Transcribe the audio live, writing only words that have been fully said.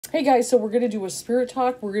Hey guys, so we're going to do a spirit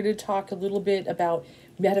talk. We're going to talk a little bit about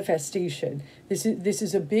manifestation. This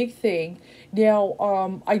is a big thing.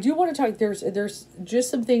 Now, I do want to talk. There's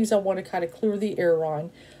just some things I want to kind of clear the air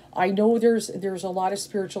on. I know there's a lot of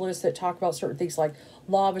spiritualists that talk about certain things like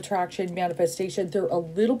law of attraction, manifestation. They're a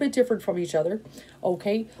little bit different from each other,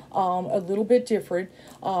 okay? A little bit different.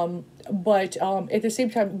 But at the same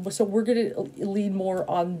time, so we're going to lean more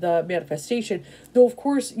on the manifestation. Though, of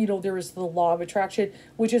course, there is the law of attraction,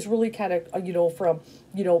 which is really kind of, from,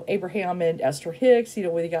 Abraham and Esther Hicks,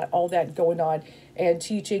 where they got all that going on and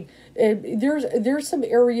teaching. And there's some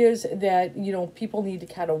areas that, people need to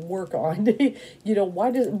kind of work on.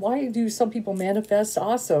 Why do some people manifest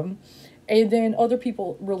awesome? And then other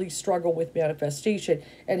people really struggle with manifestation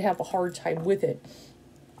and have a hard time with it.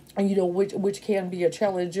 Which can be a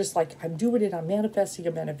challenge. Just like I'm doing it, I'm manifesting,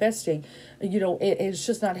 and it's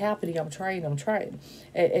just not happening. I'm trying,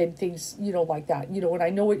 and things, like that, and I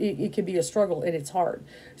know it can be a struggle and it's hard.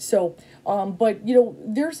 So, but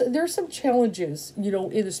there's some challenges,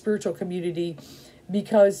 in the spiritual community,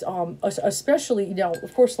 because especially now,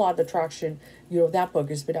 of course, law of attraction, that book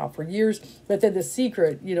has been out for years, but then The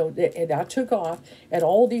Secret, and that took off, and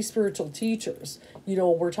all these spiritual teachers,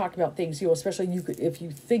 we're talking about things, especially if you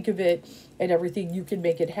think of it and everything, you can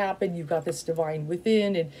make it happen. You've got this divine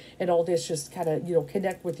within, and all this, just kind of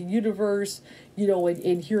connect with the universe,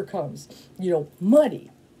 and here comes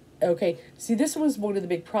money. Okay, see, this was one of the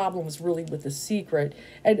big problems really with The Secret,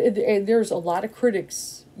 and there's a lot of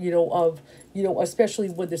critics, of, especially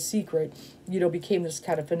when The Secret, became this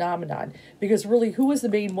kind of phenomenon, because really, who was the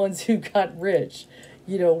main ones who got rich,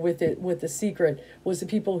 with The Secret, was the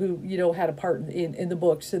people who, had a part in the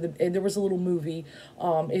books, so and there was a little movie,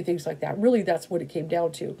 and things like that. Really, that's what it came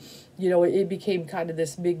down to. It became kind of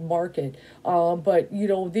this big market, but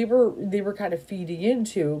they were kind of feeding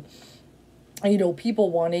into,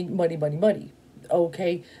 people wanting money,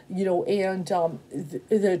 okay, and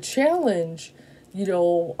the challenge, in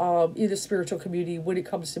the spiritual community when it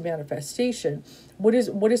comes to manifestation, what is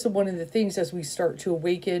one of the things as we start to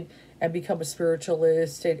awaken and become a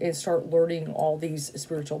spiritualist, and start learning all these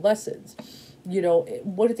spiritual lessons,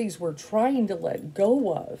 one of the things we're trying to let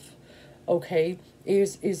go of, okay,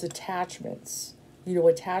 is attachments,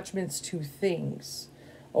 attachments to things.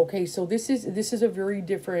 Okay, so this is a very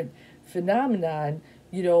different phenomenon,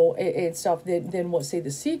 and stuff than what, say,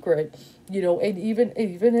 The Secret, and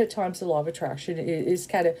even at times the law of attraction is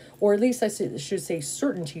kind of, or at least should say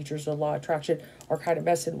certain teachers of law of attraction are kind of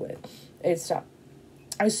messing with and stuff.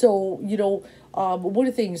 And so, one of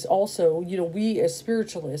the things also, we as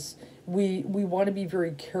spiritualists, we want to be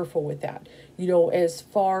very careful with that, as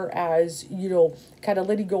far as, kind of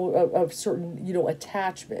letting go of certain,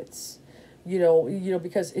 attachments,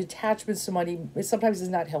 because attachments to money sometimes is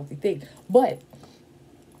not a healthy thing. But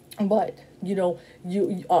you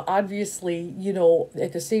obviously,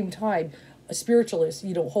 at the same time, a spiritualist,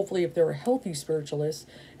 hopefully if they're a healthy spiritualist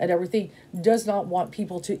and everything, does not want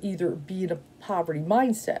people to either be in a poverty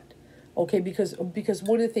mindset. Okay, because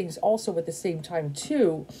one of the things also at the same time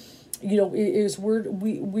too, is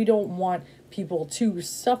we don't want people to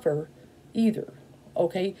suffer either.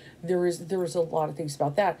 Okay, there is a lot of things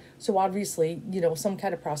about that. So obviously, some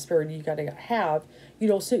kind of prosperity you got to have,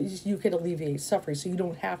 so you can alleviate suffering, so you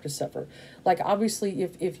don't have to suffer. Like, obviously,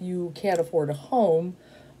 if you can't afford a home,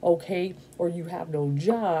 okay, or you have no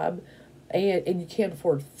job, and you can't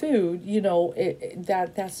afford food,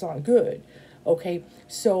 that's not good. Okay,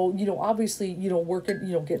 so, obviously, working,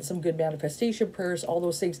 getting some good manifestation prayers, all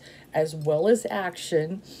those things, as well as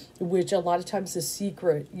action, which a lot of times The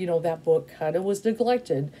Secret, that book kind of was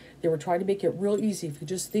neglected. They were trying to make it real easy. If you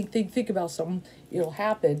just think about something, it'll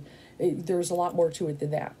happen. There's a lot more to it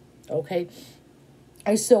than that. Okay,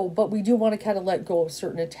 but we do want to kind of let go of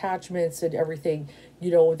certain attachments and everything,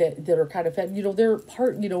 that are kind of, they're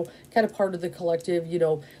part, kind of part of the collective,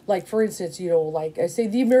 like, for instance, like I say,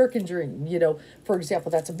 the American dream, for example,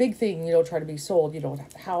 that's a big thing, trying to be sold,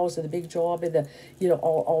 the house and the big job and the,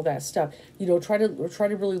 all that stuff, try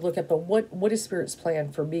to really look at, but what is Spirit's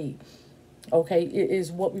plan for me? Okay,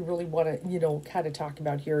 is what we really want to, kind of talk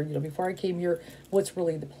about here. Before I came here, what's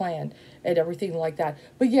really the plan and everything like that.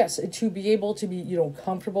 But yes, to be able to be,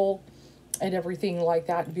 comfortable and everything like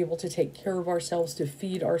that, and be able to take care of ourselves, to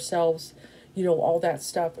feed ourselves, all that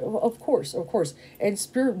stuff. Of course. And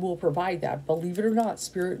Spirit will provide that. Believe it or not,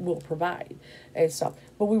 Spirit will provide and stuff.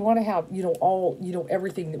 but we want to have, all,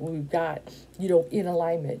 everything that we've got, in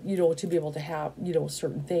alignment, to be able to have,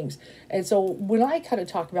 certain things. And so when I kind of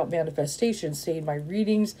talk about manifestation, say in my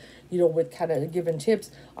readings, with kind of giving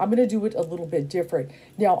tips, I'm going to do it a little bit different.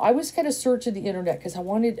 Now, I was kind of searching the internet because I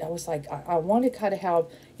was like, I want to kind of have,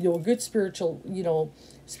 a good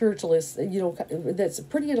spiritualist, that's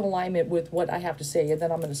pretty in alignment with what I have to say. And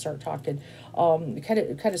then I'm going to start talking, kind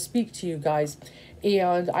of speak to you guys.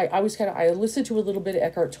 And I listened to a little bit of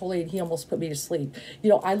Eckhart Tolle, and he almost put me to sleep.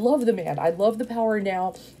 I love the man. I love The Power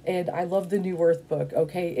Now, and I love the New Earth book.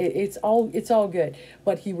 Okay, it's all good,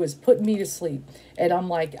 but he was putting me to sleep, and I'm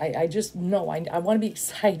like, I just know I want to be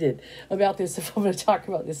excited about this if I'm going to talk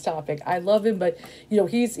about this topic. I love him, but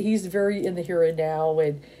he's very in the here and now,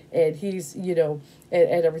 and he's and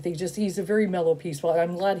everything. Just he's a very mellow, peaceful.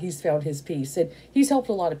 I'm glad he's found his peace, and he's helped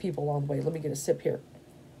a lot of people along the way. Let me get a sip here.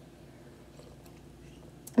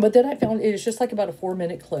 But then I found it's just like about a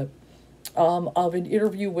 4-minute clip of an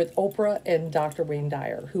interview with Oprah and Dr. Wayne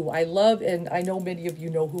Dyer, who I love, and I know many of you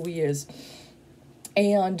know who he is.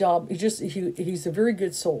 And he's a very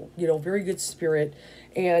good soul, very good spirit,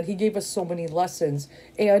 and he gave us so many lessons,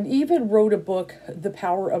 and even wrote a book, The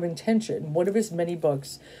Power of Intention, one of his many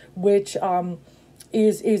books, which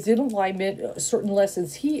is in alignment. Certain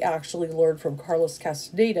lessons he actually learned from Carlos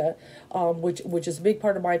Castaneda, which is a big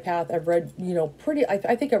part of my path. I've read,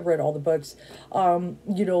 I think I've read all the books,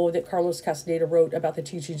 that Carlos Castaneda wrote about the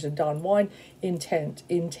teachings of Don Juan. Intent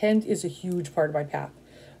is a huge part of my path.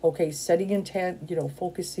 Okay, setting intent,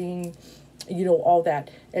 focusing, all that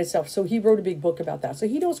and stuff. So he wrote a big book about that. So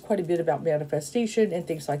he knows quite a bit about manifestation and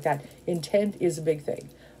things like that. Intent is a big thing.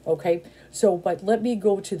 Okay, so, but let me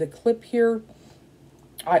go to the clip here.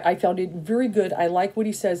 I found it very good. I like what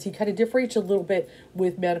he says. He kind of differentiates a little bit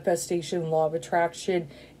with manifestation, law of attraction,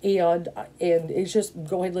 and it's just,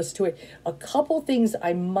 go ahead and listen to it. A couple things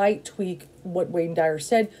I might tweak what Wayne Dyer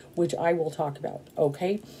said, which I will talk about,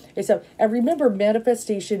 okay? And remember,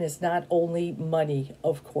 manifestation is not only money,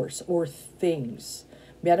 of course, or things.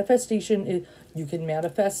 Manifestation is, you can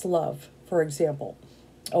manifest love, for example,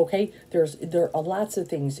 okay? There are lots of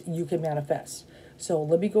things you can manifest. So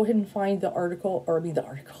let me go ahead and find the article,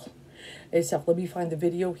 itself. Let me find the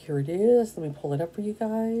video. Here it is. Let me pull it up for you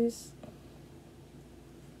guys.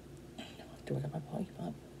 Do I got my volume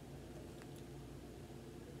up?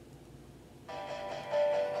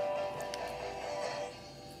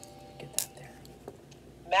 Get that there.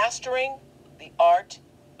 Mastering the art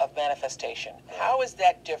of manifestation. How is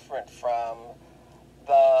that different from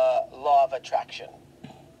the law of attraction?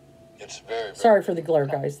 It's very Sorry for the glare,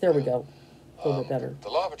 guys. There we go. A little bit better. The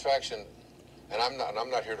law of attraction, and I'm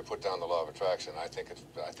not here to put down the law of attraction. I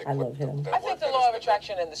love him. I think the law of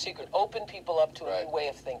attraction and The Secret opened people up to a new way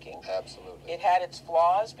of thinking. Absolutely. It had its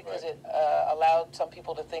flaws because it allowed some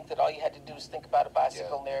people to think that all you had to do was think about a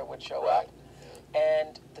bicycle and there it would show up. Yeah.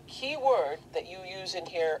 And the key word that you use in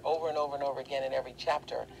here over and over and over again in every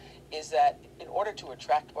chapter is that in order to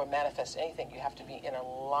attract or manifest anything, you have to be in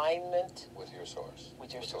alignment with your source.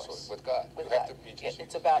 With your source. With God. With you God. Have to be just,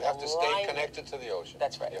 it's about you have alignment. to stay connected to the ocean.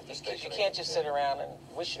 That's right. You can't just sit around and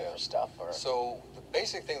wishing for stuff. So the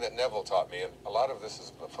basic thing that Neville taught me, and a lot of this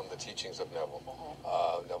is from the teachings of Neville,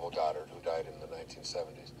 Neville Goddard, who died in the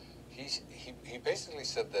 1970s. He basically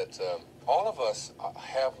said that all of us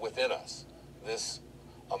have within us this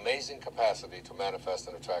amazing capacity to manifest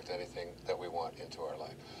and attract anything that we want into our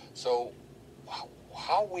life. So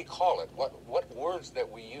how we call it, what words that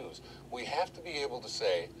we use, we have to be able to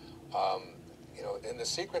say, in The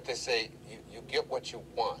Secret they say you get what you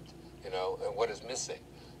want, and what is missing.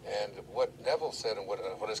 And what Neville said and what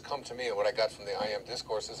has come to me and what I got from the I Am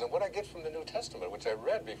Discourses and what I get from the New Testament, which I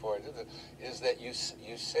read before I did this, is that you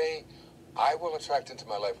say, I will attract into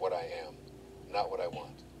my life what I am, not what I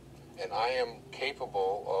want. And I am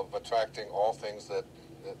capable of attracting all things that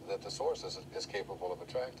the source is capable of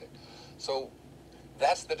attracting. So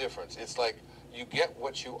that's the difference. It's like you get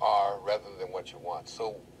what you are rather than what you want.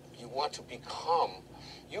 So you want to become.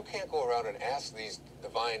 You can't go around and ask these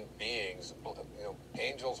divine beings,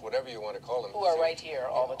 angels, whatever you want to call them, who are right here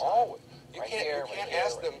all the time. Always. You can't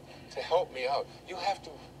ask them to help me out. You have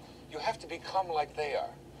to become like they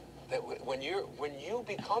are. That when you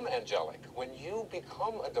become angelic, when you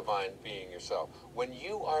become a divine being yourself, when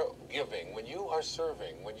you are giving, when you are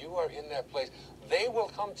serving, when you are in that place, they will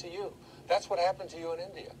come to you. That's what happened to you in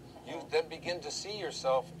India. You then begin to see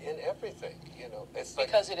yourself in everything. It's like,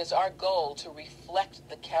 because it is our goal to reflect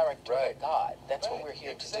the character of God. That's what we're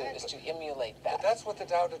here to do, is to emulate that. But that's what the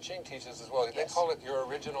Tao Te Ching teaches as well. They call it your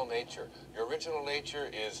original nature. Your original nature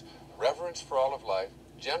is reverence for all of life,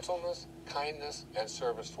 gentleness, kindness, and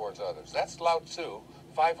service towards others. That's Lao Tzu,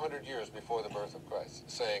 500 years before the birth of Christ,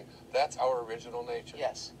 saying that's our original nature.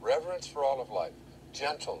 Yes. Reverence for all of life,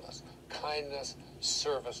 gentleness, kindness,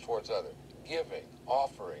 service towards others, giving,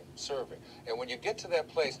 offering, serving. And when you get to that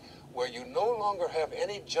place where you no longer have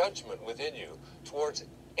any judgment within you towards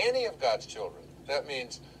any of God's children, that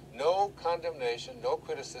means no condemnation, no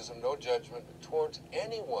criticism, no judgment towards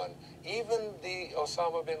anyone, even the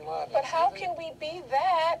Osama bin Laden. But how can we be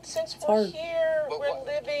that since we're here, we're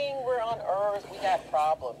living, we're on Earth, we got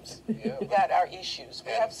problems, we got our issues,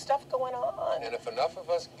 we have stuff going on. And if enough of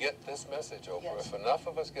us get this message, Oprah, Yes. if enough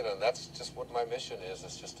of us get it, and that's just what my mission is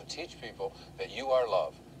just to teach people that you are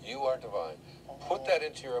love, you are divine. Put that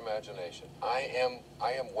into your imagination. I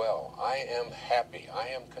am well. I am happy. I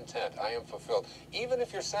am content. I am fulfilled. Even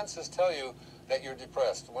if your senses tell you that you're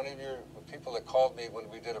depressed. One of your people that called me when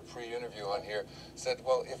we did a pre-interview on here said,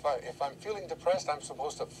 well, if I'm feeling depressed, I'm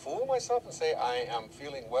supposed to fool myself and say I am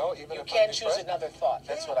feeling well, even if I'm depressed? You can't choose another thought.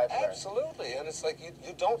 That's what I've learned. Absolutely. And it's like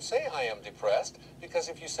you don't say I am depressed, because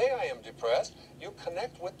if you say I am depressed, you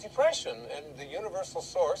connect with depression, and the universal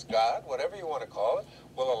source, God, whatever you want to call it,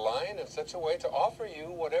 will align in such a way to offer you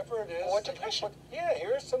whatever it is. More depression.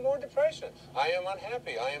 Here's some more depression. I am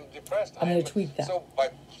unhappy. I am depressed. I'm going to tweet that. So by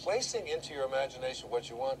placing into your imagination what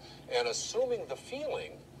you want and assuming the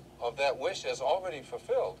feeling of that wish as already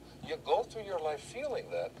fulfilled, you go through your life feeling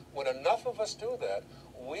that. When enough of us do that,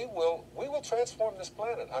 we will transform this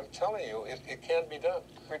planet. I'm telling you, it can be done.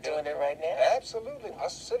 We're doing it right now. Absolutely.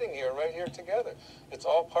 Us sitting here, right here together. It's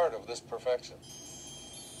all part of this perfection.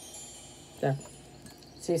 Yeah.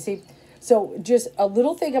 See. So just a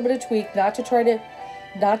little thing I'm going to tweak, not to try to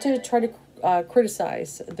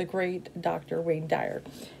criticize the great Dr. Wayne Dyer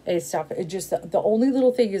and stuff. It just the only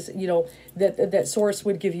little thing is, that source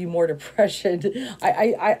would give you more depression.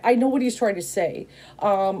 I know what he's trying to say,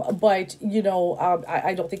 but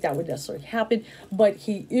I don't think that would necessarily happen. But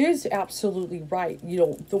he is absolutely right.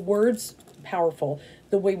 The word's powerful.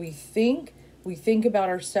 The way we think about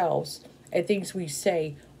ourselves and things we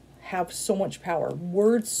say have so much power.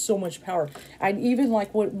 Words, so much power. And even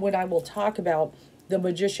like when I will talk about the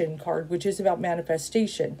Magician card, which is about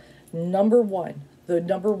manifestation, the number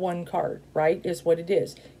one card, right, is what it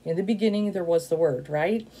is. In the beginning, there was the Word,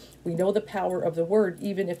 right? We know the power of the Word,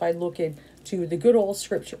 even if I look into the good old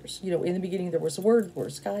scriptures. In the beginning, there was the Word, word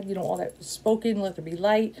is God, all that was spoken, let there be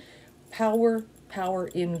light. Power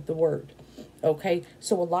in the Word. Okay,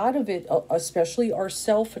 so a lot of it, especially our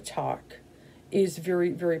self-talk, is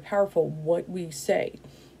very, very powerful. What we say,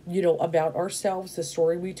 about ourselves, the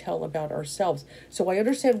story we tell about ourselves. So I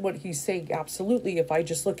understand what he's saying. Absolutely. If I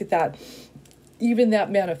just look at that, even that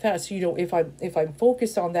manifest, if I'm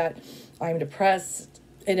focused on that, I'm depressed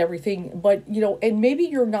and everything, but, and maybe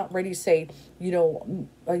you're not ready to say,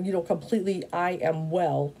 completely, I am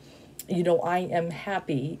well, I am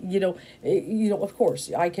happy, of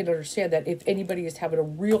course, I can understand that if anybody is having a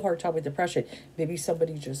real hard time with depression, maybe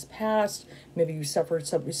somebody just passed, maybe you suffered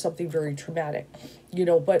something very traumatic,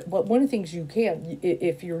 but one of the things you can,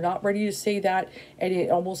 if you're not ready to say that, and it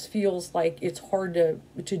almost feels like it's hard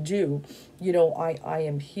to do, I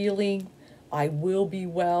am healing, I will be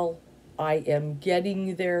well, I am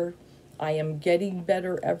getting there, I am getting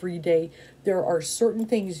better every day. There are certain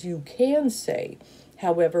things you can say.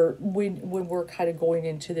 However, when we're kind of going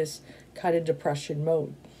into this kind of depression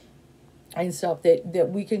mode and stuff, that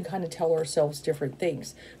we can kind of tell ourselves different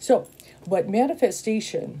things. So, but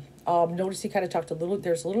manifestation, notice he kind of talked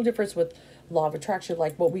there's a little difference with law of attraction,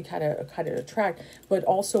 like what we kind of attract, but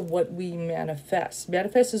also what we manifest.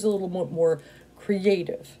 Manifest is a little more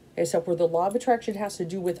creative, except where the law of attraction has to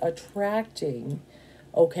do with attracting,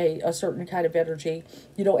 a certain kind of energy,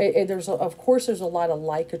 and there's a lot of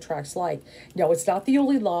like attracts like. Now, it's not the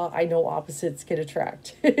only law. I know opposites can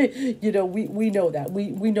attract, we know that,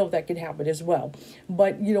 we know that can happen as well.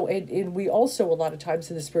 But, and we also, a lot of times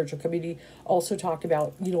in the spiritual community, also talk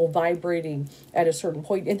about, vibrating at a certain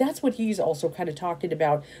point. And that's what he's also kind of talking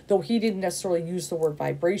about, though he didn't necessarily use the word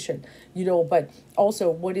vibration, but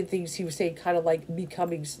also one of the things he was saying, kind of like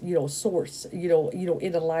becoming, source,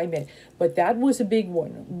 in alignment. But that was a big one.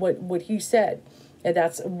 What he said, and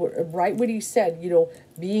that's right what he said,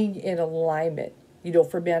 being in alignment,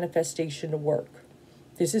 for manifestation to work.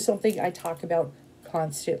 This is something I talk about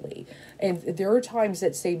constantly. And there are times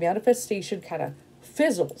that say manifestation kind of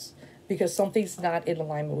fizzles because something's not in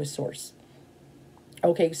alignment with source.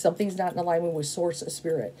 Okay, something's not in alignment with source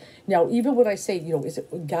spirit. Now, even when I say, is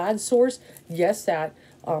it God's source? Yes, that.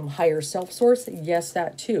 Higher self source? Yes,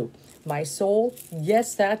 that too. My soul?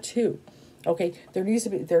 Yes, that too. Okay, there needs to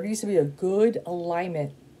be a good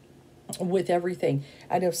alignment with everything.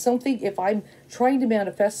 And if I'm trying to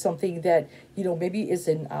manifest something that, maybe is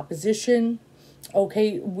in opposition,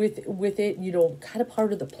 okay, with it, kind of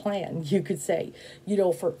part of the plan, you could say,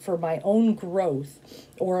 for my own growth,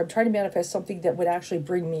 or I'm trying to manifest something that would actually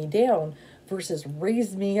bring me down versus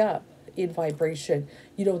raise me up in vibration,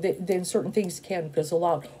 then certain things can fizzle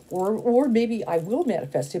out, or maybe I will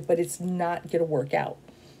manifest it, but it's not going to work out.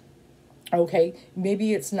 Okay,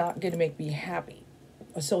 maybe it's not going to make me happy.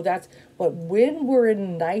 But when we're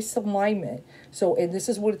in nice alignment, and this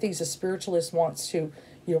is one of the things a spiritualist wants to,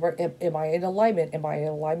 am I in alignment? Am I in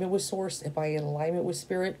alignment with source? Am I in alignment with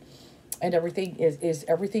spirit? And everything is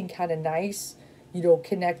everything kind of nice,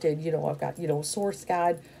 connected, I've got, source,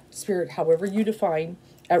 God, spirit, however you define.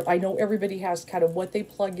 I know everybody has kind of what they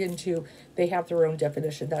plug into. They have their own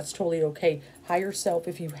definition. That's totally okay. Higher self,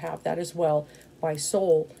 if you have that as well. My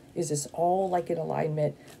soul, is this all like in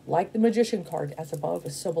alignment, like the magician card, as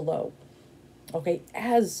above, so below. Okay,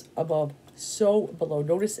 as above, so below.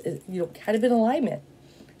 Notice, kind of in alignment.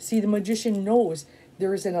 See, the magician knows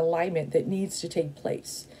there is an alignment that needs to take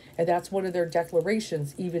place. And that's one of their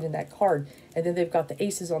declarations, even in that card. And then they've got the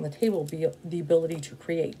aces on the table, the ability to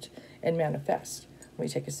create and manifest. Let me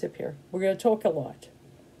take a sip here. We're going to talk a lot.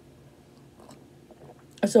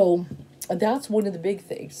 So that's one of the big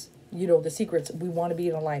things. The secrets, we want to be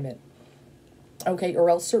in alignment. Okay, or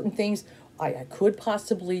else certain things, I could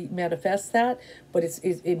possibly manifest that, but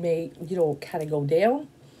it may, kind of go down.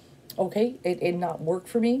 Okay, and not work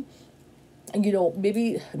for me.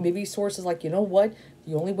 Maybe source is like, what?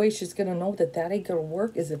 The only way she's going to know that ain't going to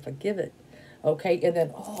work is if I give it. Okay, and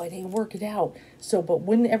then, it ain't working out. So, but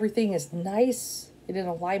when everything is nice and in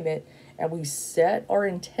alignment and we set our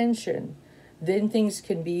intention, then things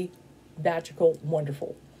can be magical,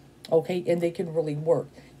 wonderful. Okay, and they can really work.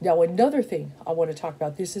 Now, another thing I want to talk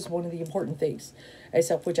about, this is one of the important things,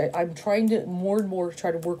 which I'm trying to more and more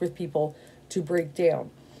try to work with people to break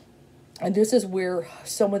down. And this is where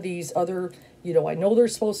some of these other, I know they're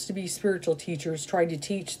supposed to be spiritual teachers trying to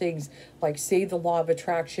teach things like, say, the law of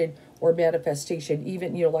attraction or manifestation.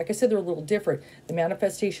 Even, like I said, they're a little different. The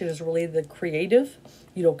manifestation is really the creative,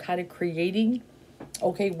 kind of creating,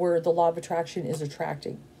 okay, where the law of attraction is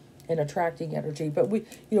attracting energy. But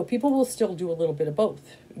people will still do a little bit of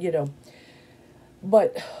both,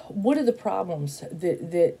 But one of the problems,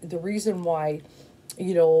 the reason why,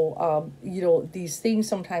 these things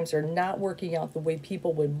sometimes are not working out the way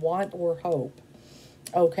people would want or hope,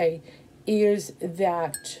 okay, is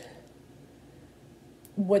that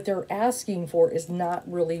what they're asking for is not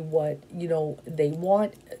really what, they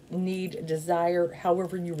want, need, desire,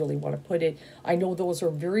 however you really want to put it. I know those are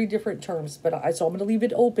very different terms, but so I'm going to leave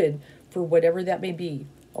it open for whatever that may be,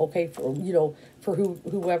 okay, for,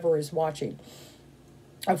 whoever is watching.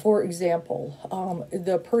 For example,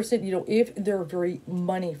 the person, if they're very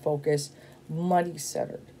money focused, money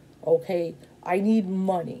centered, okay, I need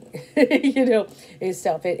money, and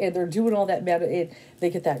stuff, and they're doing all that matter, and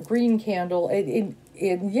they get that green candle, and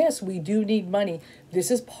yes, we do need money.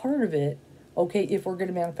 This is part of it, okay, if we're going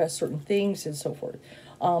to manifest certain things and so forth.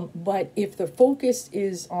 But if the focus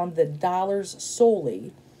is on the dollars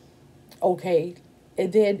solely, okay,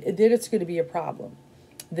 and then it's going to be a problem.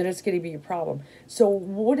 So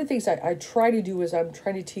one of the things I try to do is I'm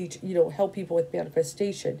trying to teach, help people with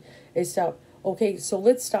manifestation is stuff. Okay, so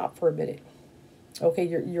let's stop for a minute. Okay,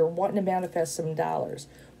 you're wanting to manifest some dollars.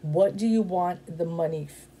 What do you want the money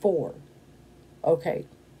for? Okay,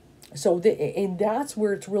 so and that's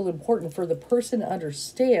where it's real important for the person to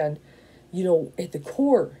understand, at the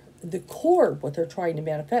core, what they're trying to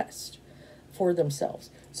manifest for themselves.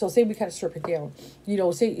 So say we kind of strip it down, I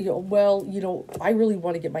really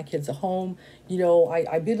want to get my kids a home.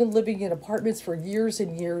 I've been living in apartments for years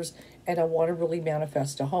and years, and I want to really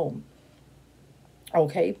manifest a home.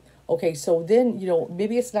 Okay, so then,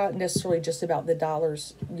 maybe it's not necessarily just about the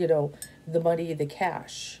dollars, the money, the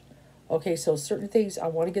cash. Okay, so certain things, I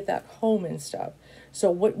want to get that home and stuff. So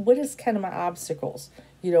what is kind of my obstacles,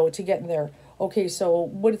 to get in there? Okay, so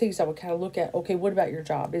one of the things I would kind of look at, okay, what about your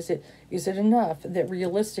job? Is it enough that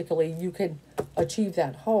realistically you can achieve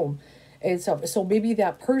that home? And so maybe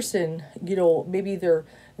that person, maybe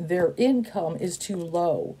their income is too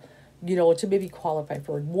low, to maybe qualify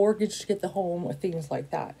for a mortgage to get the home or things like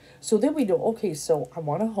that. So then we know, okay, so I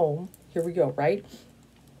want a home. Here we go, right?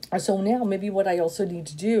 So now maybe what I also need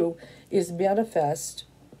to do is manifest,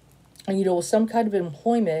 some kind of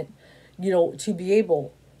employment, to be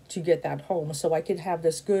able to get that home. So I could have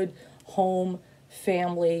this good home,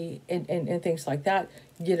 family, and things like that,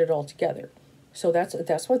 get it all together. So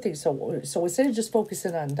that's one thing. So instead of just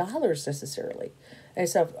focusing on dollars necessarily, and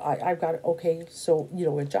stuff, I've got, okay, so,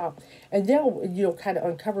 a job. And now, kind of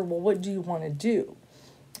uncover, well, what do you want to do?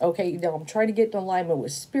 Okay, now I'm trying to get in alignment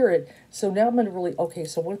with spirit. So now I'm going to really, okay,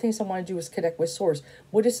 so one of the things I want to do is connect with source.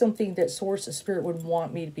 What is something that source of spirit would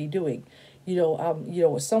want me to be doing?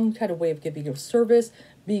 Some kind of way of giving of service,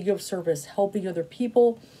 being of service, helping other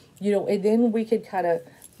people, and then we could kind of,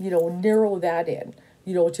 narrow that in,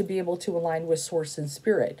 to be able to align with source and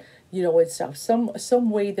spirit, and stuff. Some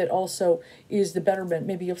way that also is the betterment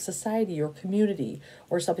maybe of society or community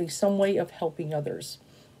or something, some way of helping others.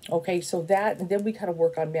 Okay, so that, and then we kind of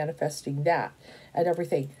work on manifesting that and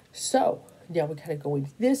everything. So now we kind of go into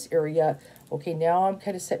this area. Okay, now I'm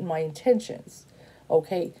kind of setting my intentions.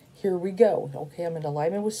 Okay, here we go. Okay, I'm in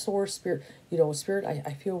alignment with source, spirit. Spirit,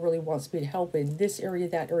 I feel really wants me to help in this area,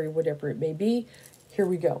 that area, whatever it may be. Here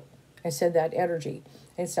we go. And send that energy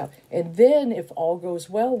and stuff. And then if all goes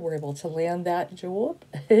well, we're able to land that jewel.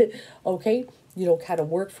 Okay, kind of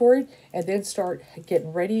work for it and then start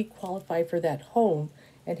getting ready, qualify for that home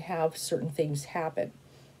and have certain things happen.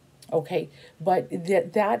 Okay, but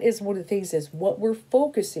that is one of the things is what we're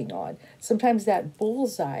focusing on. Sometimes that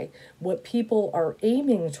bullseye, what people are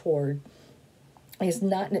aiming toward, it's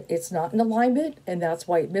not in alignment, and that's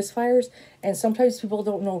why it misfires. And sometimes people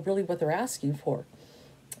don't know really what they're asking for,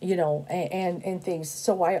 and things.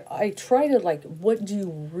 So I try to, like, what do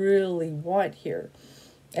you really want here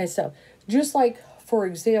and stuff. Just like, for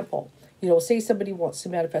example, say somebody wants to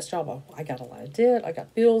manifest a job. Oh, I got a lot of debt. I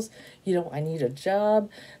got bills. I need a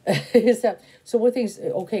job. So what things,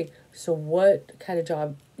 okay, so what kind of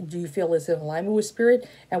job do you feel is in alignment with spirit?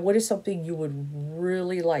 And what is something you would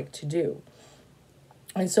really like to do?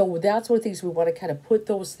 And so that's what things we want to kind of put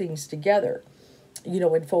those things together,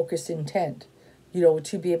 and focus intent,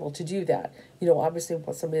 to be able to do that. Obviously I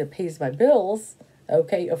want somebody that pays my bills.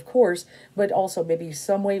 Okay, of course, but also maybe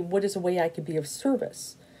some way, what is a way I could be of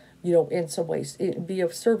service? In some ways, be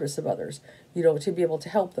of service of others, to be able to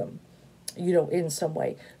help them, in some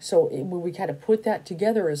way. So when we kind of put that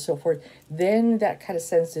together and so forth, then that kind of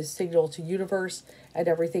sends this signal to universe and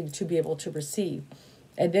everything to be able to receive.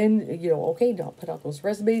 And then, okay, now put out those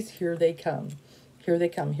resumes. Here they come. Here they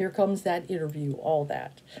come. Here comes that interview, all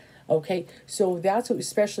that. Okay, so that's what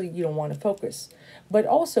especially you don't want to focus. But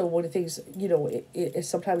also one of the things, is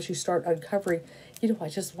sometimes you start uncovering, I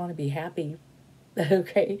just want to be happy.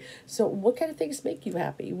 Okay, so what kind of things make you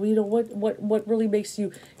happy? What really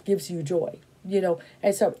gives you joy?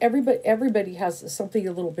 And so everybody has something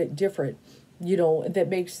a little bit different, that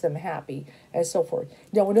makes them happy and so forth.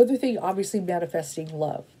 Now, another thing, obviously, manifesting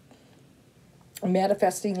love.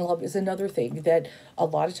 Manifesting love is another thing that a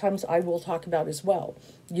lot of times I will talk about as well.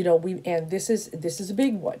 And this is a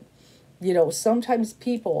big one. Sometimes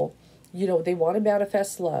people, they want to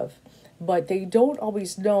manifest love, but they don't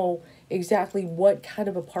always know exactly what kind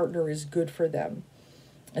of a partner is good for them.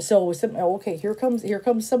 So okay, here comes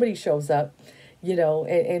somebody shows up,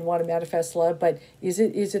 and want to manifest love, but is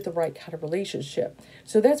it the right kind of relationship?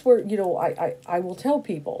 So that's where, I will tell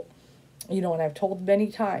people, and I've told many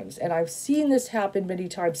times, and I've seen this happen many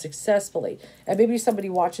times successfully, and maybe somebody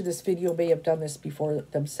watching this video may have done this before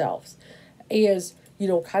themselves, is,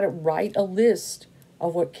 kind of write a list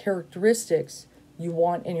of what characteristics you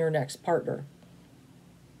want in your next partner.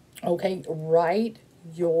 Okay, write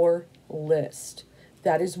your list.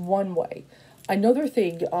 That is one way. Another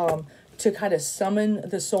thing, to kind of summon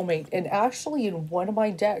the soulmate, and actually in one of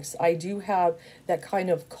my decks, I do have that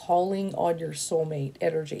kind of calling on your soulmate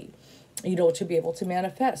energy, to be able to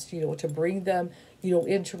manifest, to bring them,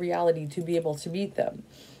 into reality, to be able to meet them.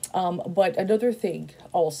 But another thing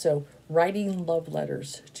also, writing love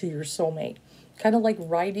letters to your soulmate, kind of like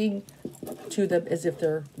writing to them as if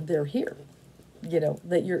they're here.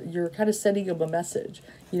 That you're kind of sending them a message,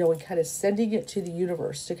 and kind of sending it to the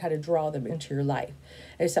universe to kind of draw them into your life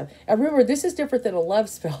and stuff. And remember, this is different than a love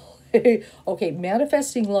spell. Okay,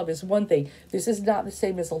 manifesting love is one thing. This is not the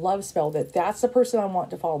same as a love spell, that's the person I want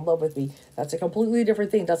to fall in love with me. That's a completely different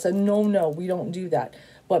thing. That's a no, we don't do that.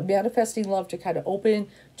 But manifesting love to kind of open,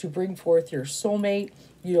 to bring forth your soulmate,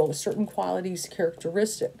 certain qualities,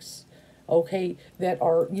 characteristics, okay, that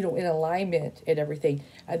are, in alignment and everything,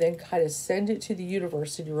 and then kind of send it to the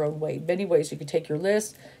universe in your own way. Many ways you can take your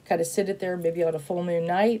list, kind of sit it there, maybe on a full moon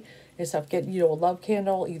night and stuff, get, a love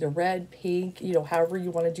candle, either red, pink, however you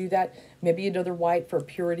want to do that, maybe another white for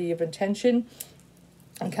purity of intention,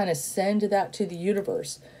 and kind of send that to the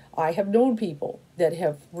universe. I have known people that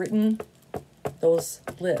have written those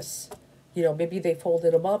lists. Maybe they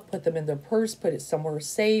folded them up, put them in their purse, put it somewhere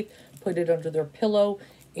safe, put it under their pillow,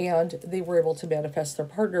 and they were able to manifest their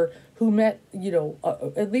partner who met,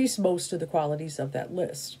 at least most of the qualities of that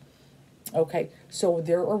list. Okay, so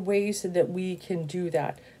there are ways that we can do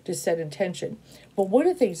that to set intention. But one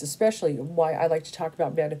of the things, especially why I like to talk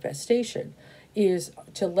about manifestation, is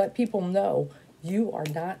to let people know you are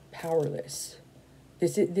not powerless.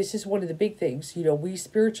 This is one of the big things, we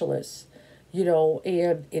spiritualists,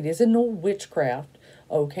 and it isn't no witchcraft,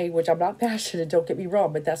 okay, which I'm not passionate, don't get me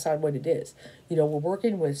wrong, but that's not what it is. We're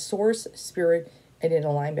working with source, spirit, and in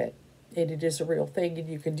alignment. And it is a real thing, and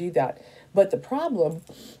you can do that. But the problem,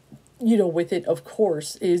 with it, of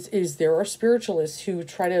course, is there are spiritualists who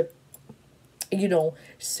try to,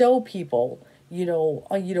 sell people,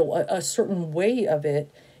 a certain way of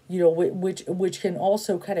it, which can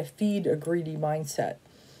also kind of feed a greedy mindset.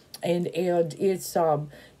 And it's I'm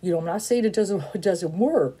not saying it doesn't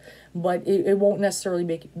work, but it won't necessarily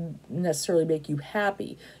make you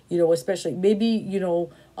happy, especially maybe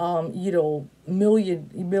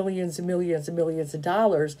millions and millions and millions of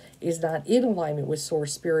dollars is not in alignment with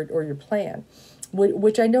source, spirit, or your plan,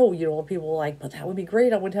 which I know people are like, but that would be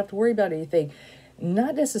great, I wouldn't have to worry about anything.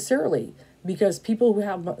 Not necessarily, because people who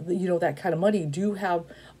have that kind of money do have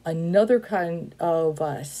another kind of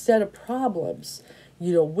set of problems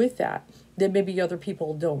with that maybe other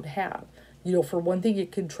people don't have. For one thing,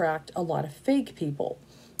 it can attract a lot of fake people,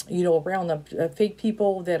 around them, fake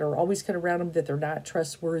people that are always kind of around them, that they're not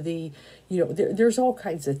trustworthy. There's all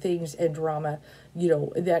kinds of things and drama,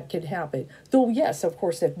 that can happen. Though, yes, of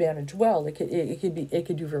course, if managed well, it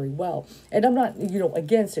could do very well. And I'm not,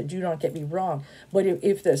 against it. Do not get me wrong. But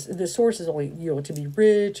if the source is only, to be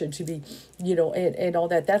rich and to be, and all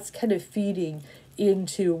that, that's kind of feeding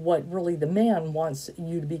into what really the man wants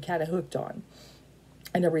you to be kind of hooked on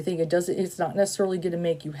and everything. It's not necessarily going to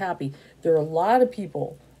make you happy. There are a lot of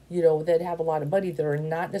people, that have a lot of money that are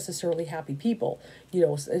not necessarily happy people.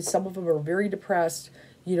 Some of them are very depressed,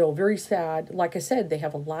 very sad. Like I said, they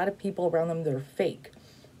have a lot of people around them that are fake.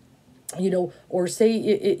 Or say,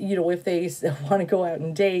 if they want to go out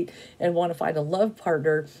and date and want to find a love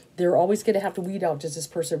partner, they're always going to have to weed out, does this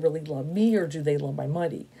person really love me or do they love my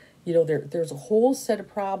money? There's a whole set of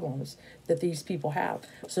problems that these people have.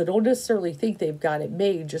 So don't necessarily think they've got it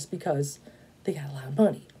made just because they got a lot of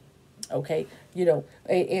money. Okay, so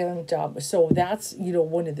that's,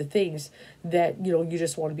 one of the things that, you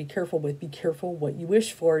just want to be careful with. Be careful what you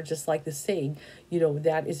wish for, just like the saying,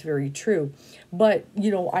 that is very true. But,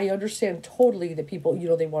 I understand totally that people,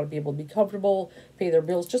 they want to be able to be comfortable, pay their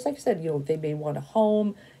bills. Just like I said, they may want a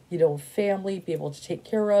home, family, be able to take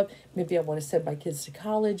care of. Maybe I want to send my kids to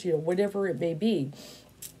college, whatever it may be,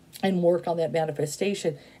 and work on that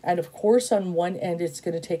manifestation. And of course, on one end, it's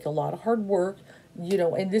going to take a lot of hard work,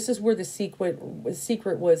 and this is where the secret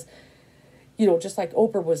was, just like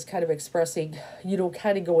Oprah was kind of expressing,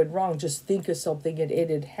 kind of going wrong. Just think of something and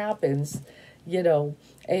it happens, and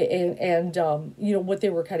what they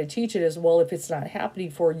were kind of teaching is, well, if it's not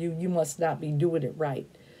happening for you, you must not be doing it right.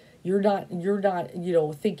 You're not,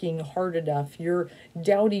 thinking hard enough. You're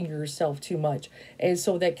doubting yourself too much. And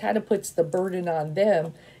so that kind of puts the burden on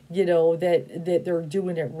them, that they're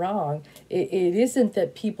doing it wrong. It isn't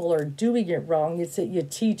that people are doing it wrong. It's that you're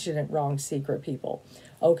teaching it wrong, secret people.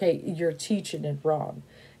 Okay, you're teaching it wrong.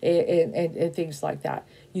 And things like that.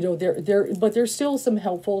 But there's still some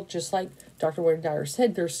helpful, just like Dr. Wayne Dyer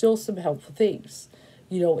said, there's still some helpful things.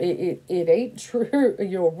 It ain't true,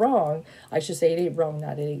 wrong. I should say it ain't wrong,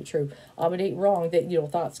 not it ain't true. It ain't wrong that,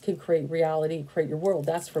 thoughts can create reality, create your world.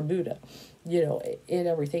 That's from Buddha, and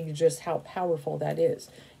everything, just how powerful that is.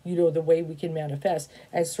 The way we can manifest.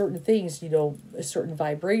 And certain things, a certain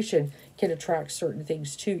vibration can attract certain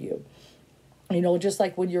things to you. Just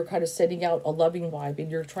like when you're kind of sending out a loving vibe and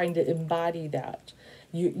you're trying to embody that.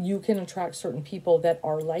 You can attract certain people that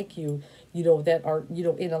are like you, that are,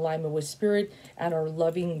 in alignment with spirit and are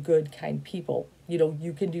loving, good, kind people.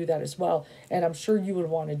 You can do that as well. And I'm sure you would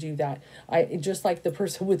want to do that. Just like the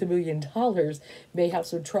person with $1 million may have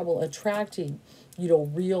some trouble attracting,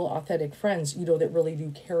 real, authentic friends, that really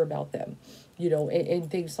do care about them,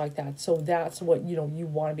 and things like that. So that's what, you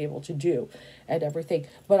want to be able to do and everything.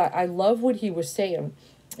 But I love what he was saying.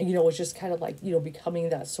 It's just kind of like, becoming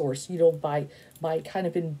that source, by kind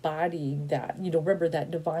of embodying that, remember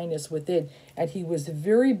that divine is within. And he was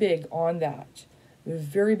very big on that,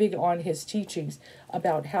 very big on his teachings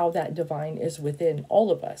about how that divine is within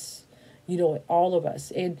all of us, all of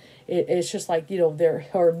us. And it's just like, there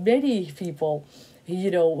are many people,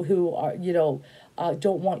 who are,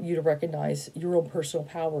 don't want you to recognize your own personal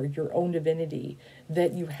power, your own divinity,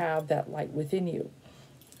 that you have that light within you.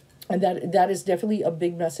 And that is definitely a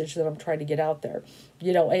big message that I'm trying to get out there.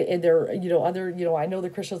 And there, other, I know the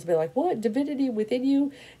Christians will be like, what? Divinity within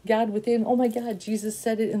you, God within. Oh my God, Jesus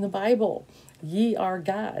said it in the Bible. Ye are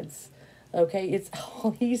gods. Okay, it's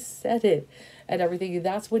he said it and everything.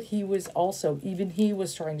 That's what he was also, even he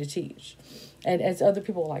was trying to teach. And as other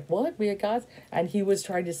people were like, what? We are gods? And he was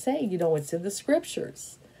trying to say, it's in the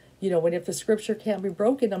scriptures. And if the scripture can't be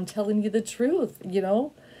broken, I'm telling you the truth,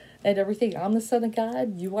 and everything. I'm the Son of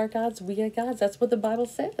God. You are gods. We are gods. That's what the Bible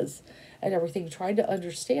says. And everything. Trying to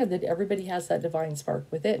understand that everybody has that divine spark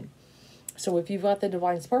within. So if you've got the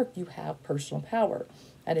divine spark, you have personal power.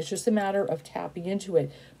 And it's just a matter of tapping into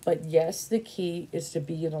it. But yes, the key is to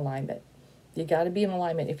be in alignment. You got to be in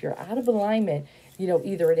alignment. If you're out of alignment,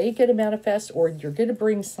 either it ain't going to manifest, or you're going to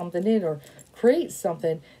bring something in or create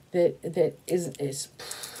something that is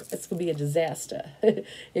it's going to be a disaster.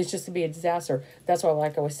 It's just going to be a disaster. That's why,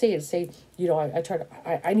 like I was saying,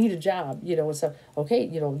 I need a job, and so, okay,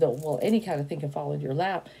 well, any kind of thing can fall in your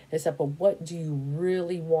lap, except, but what do you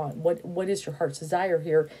really want? What is your heart's desire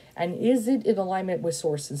here? And is it in alignment with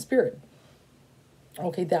source and spirit?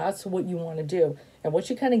 Okay, that's what you want to do. And once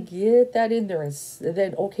you kind of get that in there, and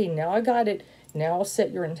then, okay, now I got it. Now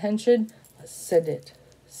set your intention. Send it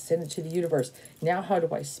to the universe. Now, how do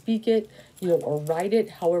I speak it, or write it?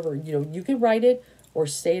 However, you can write it or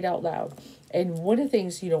say it out loud. And one of the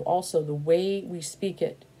things, also the way we speak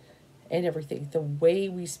it and everything, the way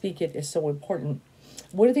we speak it is so important.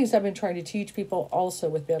 One of the things I've been trying to teach people also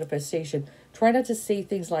with manifestation, try not to say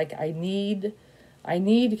things like, I need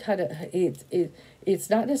kind of, it's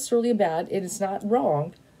not necessarily bad and it's not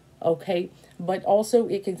wrong. Okay. But also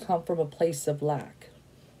it can come from a place of lack.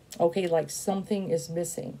 Okay, like something is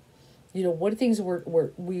missing. One of the things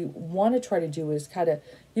we want to try to do is kind of,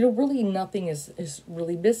 really nothing is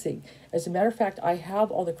really missing. As a matter of fact, I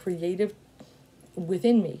have all the creative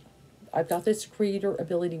within me. I've got this creator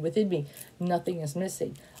ability within me. Nothing is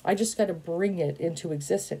missing. I just got to bring it into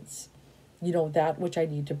existence. That which I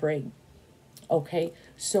need to bring. Okay,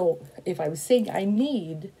 so if I was saying I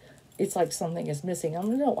need, it's like something is missing.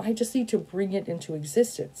 No, I just need to bring it into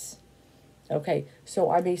existence. Okay,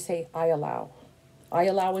 so I may say, I allow. I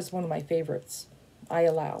allow is one of my favorites. I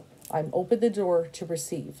allow. I'm open the door to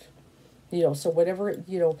receive. So whatever,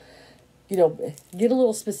 get a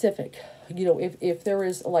little specific. If there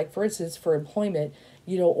is, like, for instance, for employment,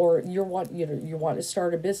 or you want to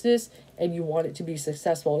start a business and you want it to be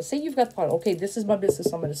successful. And say you've got the plan, okay, this is my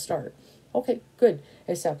business I'm going to start. Okay, good.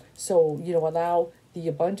 And so, allow the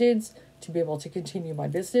abundance to be able to continue my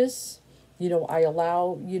business. I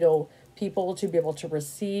allow, people to be able to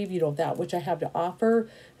receive, that which I have to offer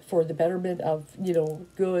for the betterment of,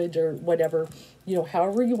 good or whatever,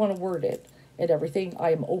 however you want to word it and everything.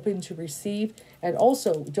 I am open to receive. And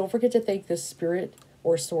also, don't forget to thank the spirit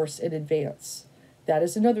or source in advance. That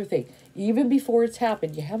is another thing. Even before it's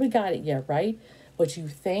happened, you haven't got it yet, right? But you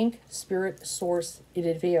thank spirit source in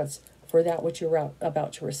advance for that which you're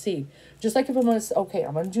about to receive. Just like if I'm going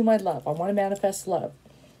to do my love. I want to manifest love.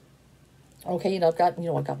 Okay, I've got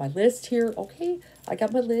my list here. Okay, I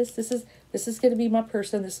got my list. This is going to be my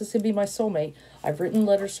person. This is going to be my soulmate. I've written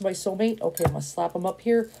letters to my soulmate. Okay, I'm going to slap them up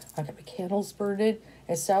here. I got my candles burning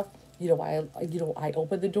and stuff. I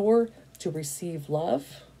open the door to receive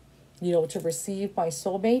love. To receive my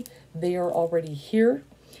soulmate. They are already here.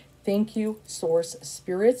 Thank you, source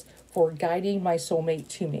spirits, for guiding my soulmate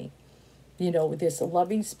to me. This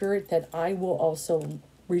loving spirit that I will also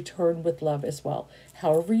return with love as well.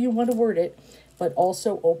 However you want to word it, but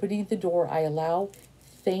also opening the door. I allow.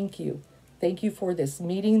 Thank you. Thank you for this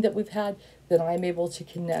meeting that we've had, that I'm able to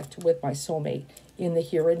connect with my soulmate in the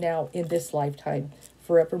here and now, in this lifetime,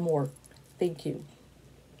 forevermore. Thank you.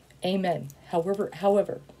 Amen.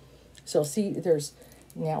 However. So see, there's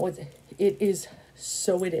now it is,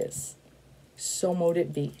 so it is. So mote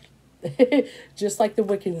it be. Just like the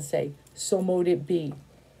Wiccans say, so mote it be.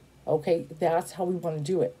 Okay, that's how we want to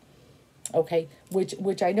do it. Okay,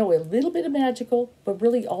 which I know a little bit of magical, but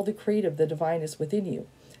really all the creative, the divine is within you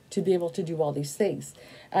to be able to do all these things.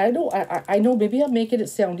 I know maybe I'm making it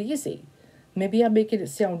sound easy.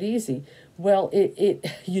 Well,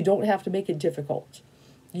 you don't have to make it difficult.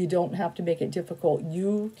 You don't have to make it difficult.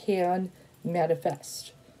 You can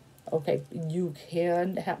manifest. Okay, you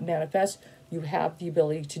can manifest. You have the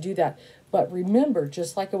ability to do that. But remember,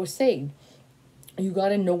 just like I was saying, you got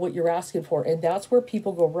to know what you're asking for. And that's where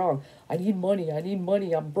people go wrong. I need money.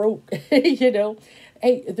 I'm broke.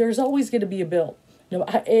 Hey, there's always going to be a bill.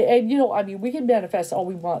 We can manifest all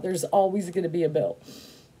we want. There's always going to be a bill.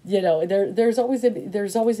 There's always going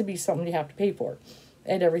to be something you have to pay for.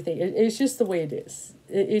 and everything. It's just the way it is.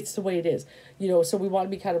 It's the way it is. So we want to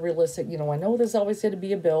be kind of realistic. I know there's always going to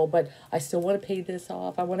be a bill, but I still want to pay this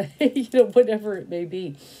off. I want to, whatever it may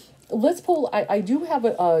be. Let's pull, I do have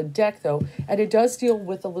a deck though, and it does deal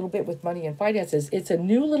with a little bit with money and finances. It's a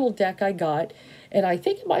new little deck I got, and I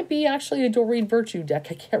think it might be actually a Doreen Virtue deck.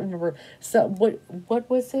 I can't remember. So what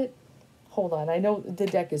was it? Hold on. I know the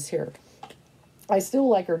deck is here. I still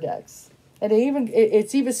like her decks. And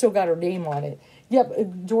it's even still got her name on it.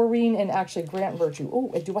 Yep, Doreen and actually Grant Virtue.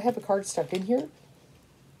 Oh, do I have a card stuck in here?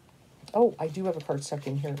 Oh, I do have a card stuck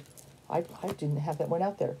in here. I didn't have that one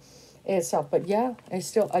out there. And stuff, but yeah, I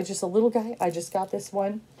just a little guy. I just got this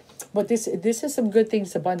one. But this is some good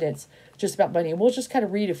things, abundance, just about money. And we'll just kind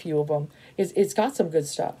of read a few of them. It's got some good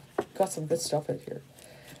stuff. Got some good stuff in here.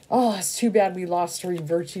 Oh, it's too bad we lost Doreen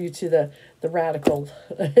Virtue to the radical,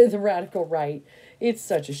 the radical right. It's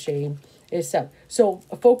such a shame. So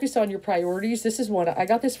focus on your priorities. This is one. I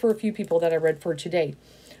got this for a few people that I read for today.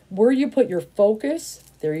 Where you put your focus,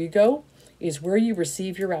 there you go, is where you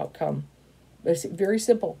receive your outcome. It's very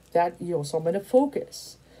simple. So I'm going to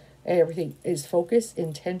focus. And everything is focus,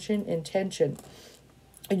 intention.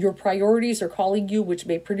 And your priorities are calling you, which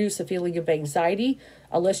may produce a feeling of anxiety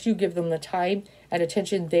unless you give them the time and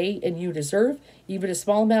attention they and you deserve. Even a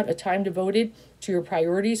small amount of time devoted to your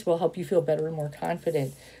priorities will help you feel better and more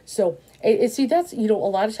confident. So, see, that's, a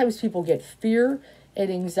lot of times people get fear and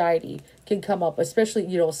anxiety can come up, especially,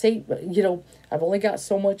 say, I've only got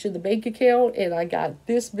so much in the bank account and I got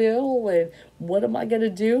this bill and what am I going to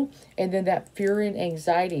do? And then that fear and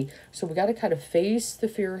anxiety. So we got to kind of face the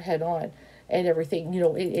fear head on and everything,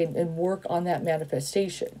 and work on that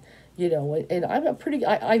manifestation. And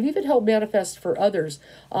I've even helped manifest for others.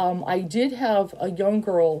 I did have a young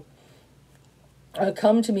girl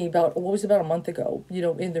come to me about a month ago,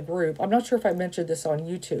 in the group. I'm not sure if I mentioned this on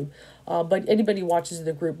YouTube, but anybody who watches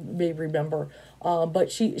the group may remember.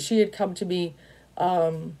 But she had come to me,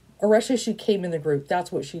 or actually she came in the group.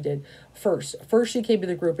 That's what she did first. First she came to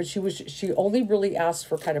the group, and she only really asked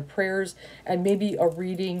for kind of prayers and maybe a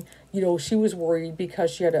reading. She was worried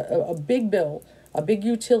because she had a big bill, a big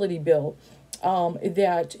utility bill,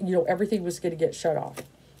 that, everything was going to get shut off.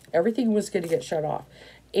 Everything was going to get shut off.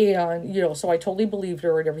 And, so I totally believed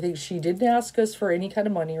her and everything. She didn't ask us for any kind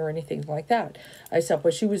of money or anything like that.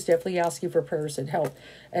 But she was definitely asking for prayers and help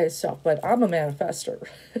and stuff. But I'm a manifester.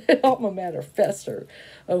 I'm a manifester.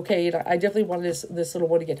 Okay. And I definitely wanted this little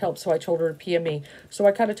one to get help. So I told her to PM me. So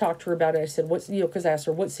I kind of talked to her about it. I said, because I asked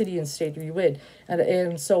her, what city and state are you in?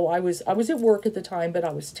 And so I was at work at the time, but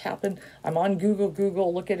I was tapping. I'm on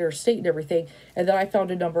Google, look at her state and everything. And then I found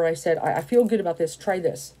a number. I said, I feel good about this. Try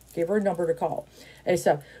this. Gave her a number to call and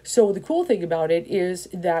stuff. So the cool thing about it is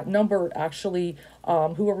that number actually,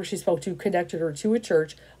 whoever she spoke to connected her to a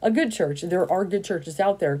church, a good church. There are good churches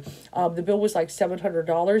out there. The bill was like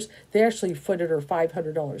 $700. They actually footed her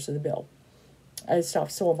 $500 of the bill and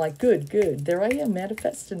stuff. So I'm like, good. There I am,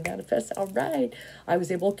 manifest. All right. I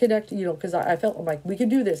was able to connect, because I felt, I'm like, we can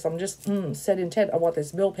do this. I'm just set intent. I want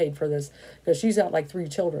this bill paid for this because she's got like 3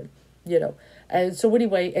 children. And so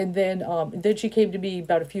anyway, and then she came to me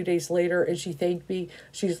about a few days later and she thanked me.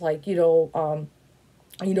 She's like,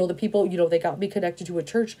 the people, they got me connected to a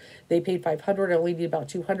church. They paid $500. I only need about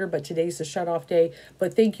 $200, but today's the shut off day.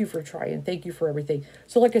 But thank you for trying. Thank you for everything.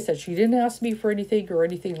 So like I said, she didn't ask me for anything or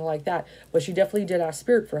anything like that, but she definitely did ask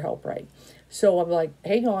Spirit for help, right? So I'm like,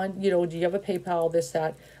 hang on, do you have a PayPal, this,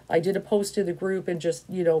 that? I did a post in the group and just,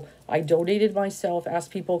 I donated myself,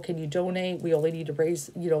 asked people, can you donate? We only need to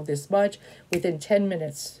raise, this much. Within 10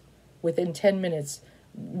 minutes,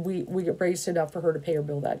 we raised enough for her to pay her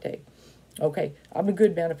bill that day. Okay, I'm a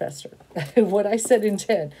good manifester. What I said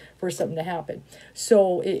intend for something to happen.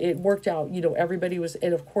 So it worked out, everybody was,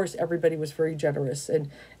 and of course everybody was very generous and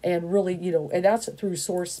really, and that's through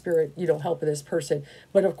Source Spirit, helping this person.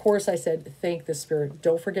 But of course I said, thank the Spirit.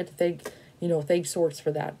 Don't forget to thank Source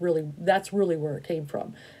for that. Really, that's really where it came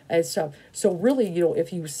from and stuff. So really,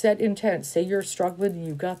 if you set intent, say you're struggling,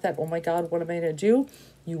 you got that, oh my God, what am I going to do?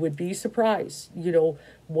 You would be surprised,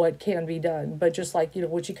 what can be done. But just like,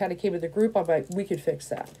 when she kind of came in the group, I'm like, we could fix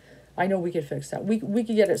that. I know we could fix that. We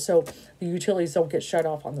could get it so the utilities don't get shut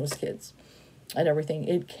off on those kids and everything.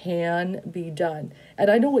 It can be done.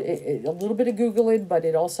 And I know a little bit of Googling, but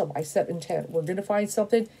it also, I set intent. We're going to find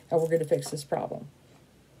something and we're going to fix this problem.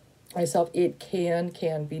 Myself, it can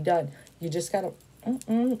be done. You just got to,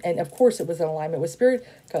 and of course it was in alignment with Spirit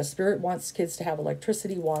because Spirit wants kids to have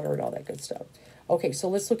electricity, water, and all that good stuff. Okay, so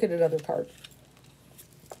let's look at another card.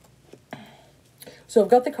 So I've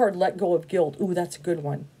got the card, Let Go of Guilt. Ooh, that's a good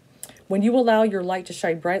one. When you allow your light to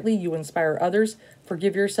shine brightly, you inspire others,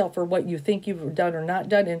 Forgive yourself for what you think you've done or not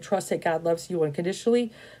done, and trust that God loves you unconditionally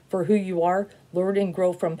for who you are. Learn and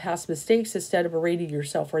grow from past mistakes instead of berating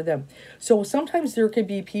yourself for them. So sometimes there could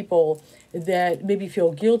be people that maybe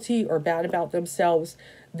feel guilty or bad about themselves,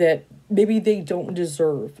 that maybe they don't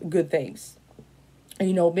deserve good things.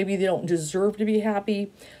 Maybe they don't deserve to be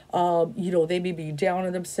happy. They may be down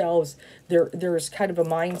on themselves. There's kind of a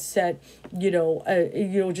mindset,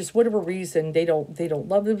 just whatever reason they don't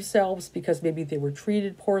love themselves because maybe they were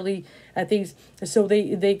treated poorly and things. So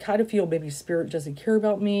they kind of feel maybe spirit doesn't care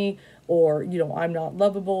about me, or, I'm not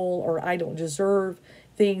lovable, or I don't deserve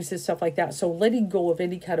things and stuff like that. So letting go of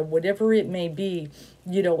any kind of whatever it may be,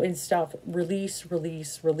 and stuff, release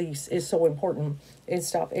is so important and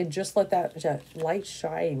stuff. And just let that light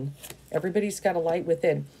shine. Everybody's got a light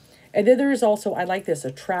within. And then there is also, I like this,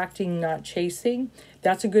 attracting, not chasing.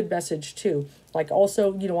 That's a good message too. Like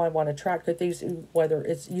also, I want to attract good things, whether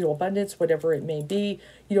it's, abundance, whatever it may be,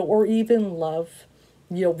 or even love.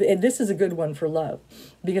 And this is a good one for love,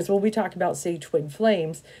 because when we talk about, say, twin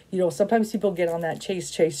flames, sometimes people get on that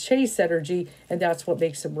chase energy, and that's what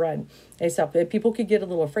makes them run and stuff. And people could get a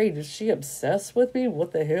little afraid. Is she obsessed with me?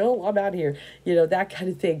 What the hell? I'm out here, that kind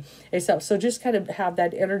of thing and stuff. So just kind of have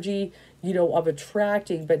that energy, of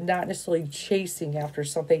attracting, but not necessarily chasing after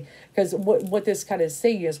something. Because what this kind of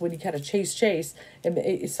saying is, when you kind of chase,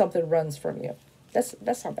 and something runs from you. That's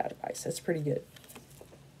not bad advice. That's pretty good.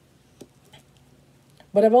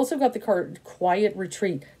 But I've also got the card Quiet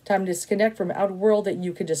Retreat. Time to disconnect from outer world that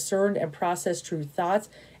you can discern and process true thoughts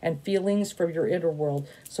and feelings from your inner world.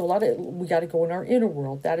 So we got to go in our inner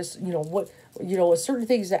world. That is, certain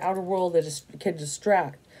things the outer world that can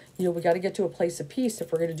distract. We got to get to a place of peace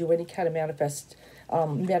if we're going to do any kind of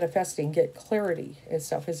manifesting, get clarity and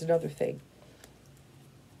stuff is another thing.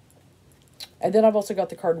 And then I've also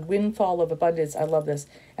got the card Windfall of Abundance. I love this.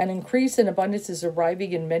 An increase in abundance is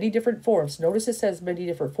arriving in many different forms. Notice it says many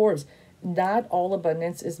different forms. Not all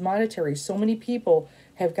abundance is monetary. So many people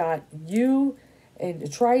have got you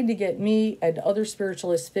and trying to get me and other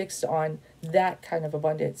spiritualists fixed on that kind of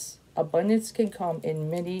abundance. Abundance can come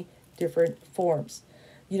in many different forms.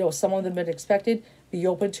 Some of them unexpected. Be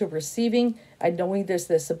open to receiving and knowing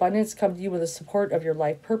this abundance come to you with the support of your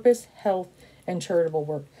life purpose, health, and charitable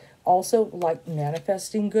work. Also, like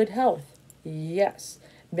manifesting good health. Yes.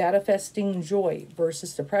 Manifesting joy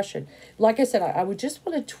versus depression. Like I said, I would just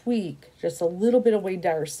want to tweak just a little bit of Wayne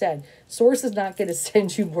Dyer said. Source is not going to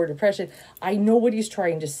send you more depression. I know what he's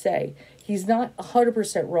trying to say. He's not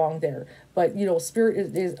 100% wrong there. But, spirit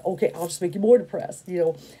is okay, I'll just make you more depressed,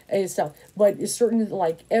 and stuff. But it's certain,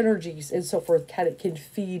 like, energies and so forth can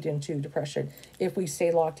feed into depression if we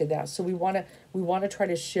stay locked in that. So we want to try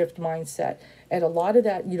to shift mindset. And a lot of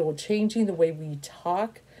that, changing the way we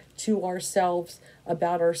talk to ourselves,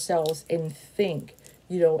 about ourselves, and think,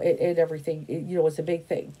 and everything, it's a big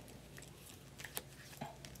thing.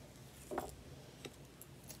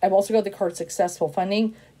 I've also got the card Successful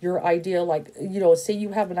Funding. Your idea, like, say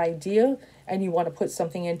you have an idea and you want to put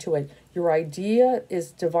something into it. Your idea is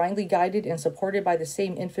divinely guided and supported by the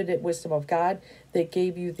same infinite wisdom of God that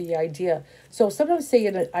gave you the idea. So sometimes, say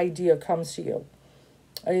an idea comes to you.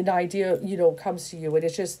 An idea, comes to you, and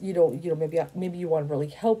it's just, maybe you want to really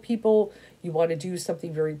help people. You want to do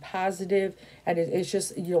something very positive, and it's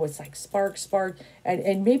just, it's like spark,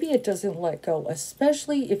 and maybe it doesn't let go,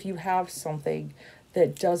 especially if you have something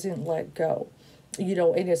that doesn't let go.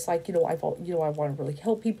 And it's like, I want to really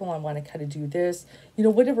help people. I want to kind of do this,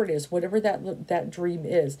 whatever it is, whatever that dream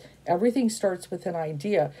is. Everything starts with an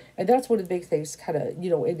idea. And that's one of the big things kind of,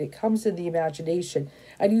 and it comes in the imagination.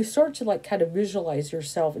 And you start to like kind of visualize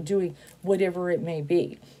yourself doing whatever it may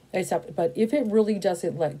be. But if it really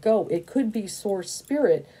doesn't let go, it could be source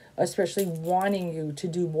spirit, especially wanting you to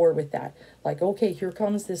do more with that. Like, okay, here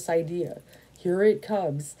comes this idea. Here it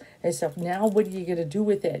comes and stuff. Now what are you going to do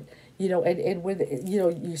with it? And with,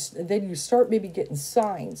 then you start maybe getting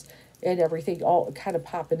signs and everything all kind of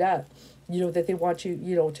popping up, that they want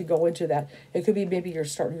you, to go into that. It could be maybe you're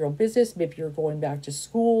starting your own business. Maybe you're going back to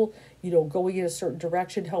school, going in a certain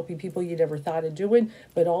direction, helping people you never thought of doing.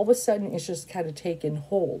 But all of a sudden, it's just kind of taken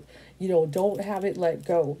hold. Don't have it let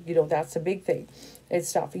go. That's a big thing and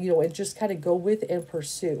stuff, and just kind of go with and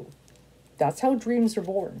pursue. That's how dreams are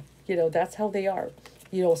born. That's how they are.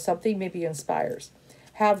 Something maybe inspires.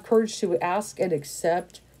 Have courage to ask and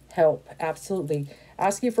accept help. Absolutely.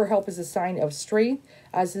 Asking for help is a sign of strength,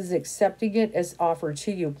 as is accepting it as offered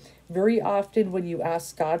to you. Very often when you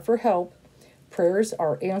ask God for help, prayers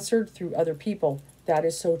are answered through other people. That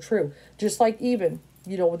is so true. Just like even,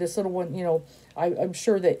 this little one, I'm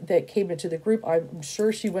sure that came into the group. I'm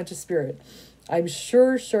sure she went to Spirit. I'm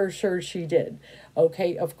sure she did.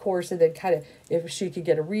 Okay, of course, and then kind of if she could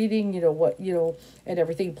get a reading, what, and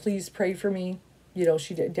everything, please pray for me.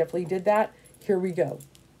 She definitely did that. Here we go.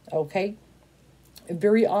 Okay.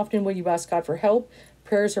 Very often when you ask God for help,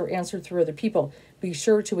 prayers are answered through other people. Be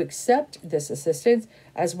sure to accept this assistance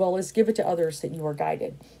as well as give it to others that you are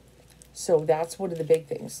guided. So that's one of the big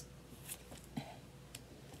things.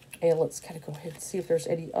 And let's kind of go ahead and see if there's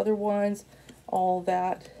any other ones, all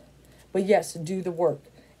that. But yes, do the work.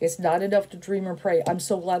 It's not enough to dream and pray. I'm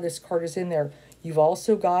so glad this card is in there. You've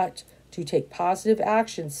also got to take positive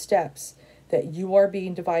action steps that you are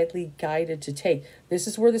being divinely guided to take. This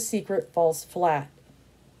is where the secret falls flat.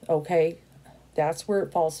 Okay? That's where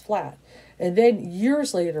it falls flat. And then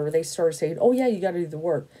years later, they start saying, oh yeah, you got to do the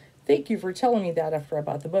work. Thank you for telling me that after I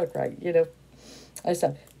bought the book, right? I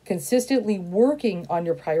said, consistently working on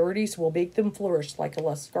your priorities will make them flourish like a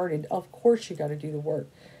lush garden. Of course, you got to do the work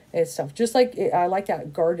and stuff. Just like, I like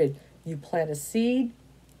that garden. You plant a seed,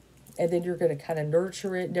 and then you're going to kind of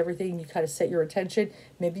nurture it and everything. You kind of set your attention.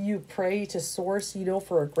 Maybe you pray to source,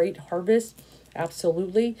 for a great harvest.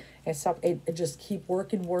 Absolutely. And stuff. And just keep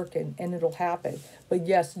working, and it'll happen. But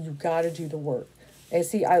yes, you got to do the work. And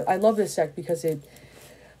see, I love this deck because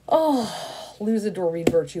Lose Doreen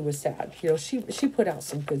Virtue was sad. She put out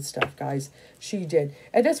some good stuff, guys. She did.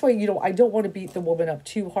 And that's why, I don't want to beat the woman up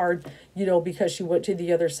too hard, because she went to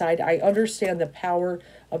the other side. I understand the power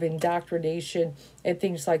of indoctrination and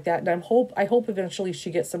things like that. And I hope eventually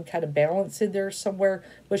she gets some kind of balance in there somewhere.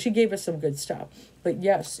 But she gave us some good stuff. But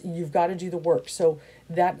yes, you've got to do the work. So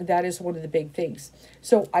that is one of the big things.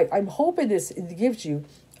 So I'm hoping this gives you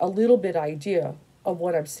a little bit idea of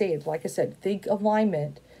what I'm saying. Like I said, think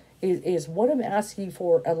alignment. Is what I'm asking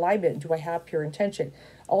for alignment. Do I have pure intention?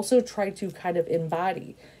 Also try to kind of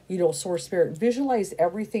embody, source spirit. Visualize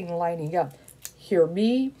everything lining up. Hear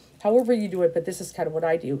me, however you do it, but this is kind of what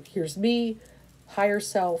I do. Here's me, higher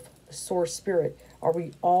self, source spirit. Are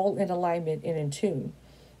we all in alignment and in tune?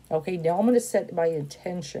 Okay, now I'm going to set my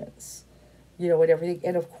intentions, and everything.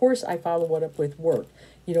 And of course, I follow it up with work.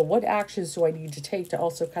 What actions do I need to take to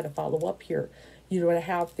also kind of follow up here, to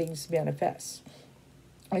have things manifest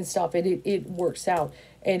and stuff, and it works out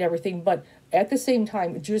and everything. But at the same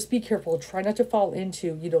time, just be careful. Try not to fall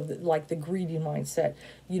into, like the greedy mindset,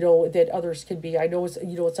 that others can be. I know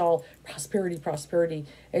it's all prosperity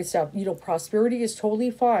and stuff. Prosperity is totally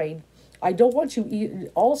fine. I don't want you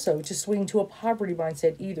also to swing to a poverty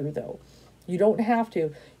mindset either, though. You don't have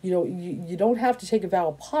to, you don't have to take a vow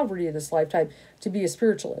of poverty in this lifetime to be a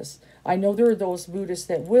spiritualist. I know there are those Buddhists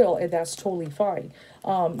that will, and that's totally fine.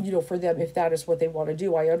 For them, if that is what they want to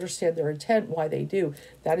do. I understand their intent, why they do.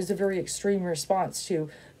 That is a very extreme response to,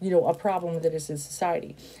 a problem that is in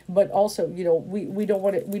society. But also, we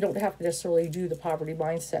don't have to necessarily do the poverty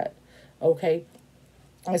mindset, okay?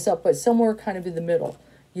 But somewhere kind of in the middle.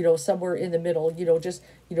 Somewhere in the middle, just,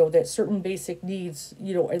 that certain basic needs,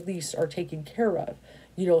 at least are taken care of,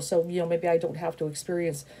 so, maybe I don't have to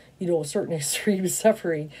experience, a certain extreme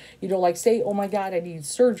suffering, like say, oh my God, I need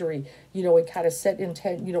surgery, and kind of set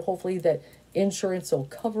intent, hopefully that insurance will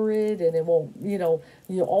cover it and it won't,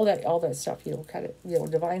 all that stuff, kind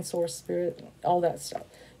of, divine source spirit, all that stuff.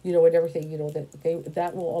 And everything,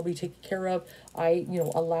 that will all be taken care of. I,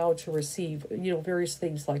 allowed to receive, various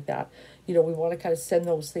things like that. We want to kind of send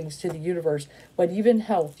those things to the universe. But even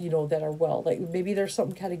health, that are well, like maybe there's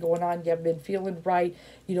something kind of going on. You haven't been feeling right.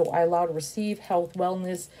 I allow to receive health,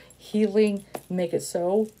 wellness, healing, make it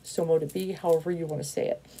so mote it be, however you want to say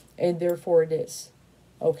it. And therefore it is.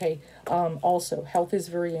 Okay. Also, health is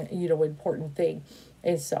very, important thing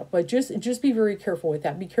and stuff. But just be very careful with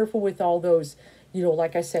that. Be careful with all those,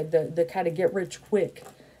 like I said, the kind of get rich quick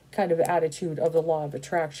kind of attitude of the law of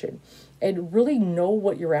attraction, and really know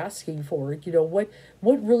what you're asking for.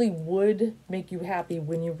 What really would make you happy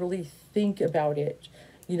when you really think about it,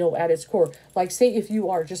 at its core. Like say if you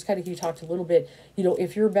are, just kind of, you talked a little bit,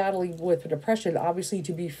 if you're battling with depression, obviously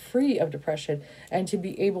to be free of depression and to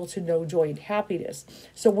be able to know joy and happiness.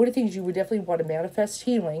 So one of the things you would definitely want to manifest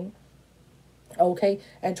healing, okay,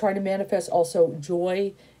 and try to manifest also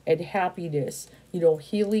joy and happiness,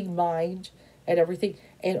 healing mind and everything.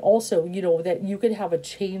 And also, that you could have a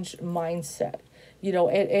changed mindset,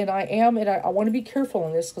 and I want to be careful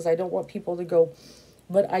in this because I don't want people to go,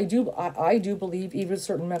 but I do believe even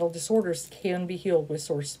certain mental disorders can be healed with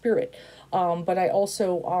source spirit. But I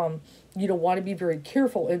also, want to be very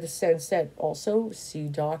careful in the sense that also see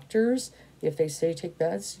doctors if they say take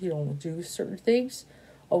meds, do certain things.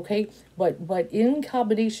 Okay. But in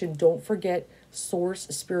combination, don't forget source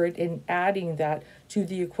spirit and adding that to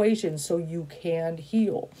the equation so you can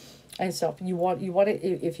heal and stuff. You want it,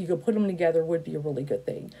 if you could put them together, would be a really good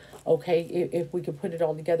thing. Okay, if we could put it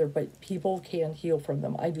all together, but people can heal from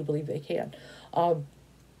them. I do believe they can.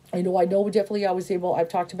 I know definitely I've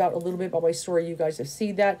talked about a little bit about my story. You guys have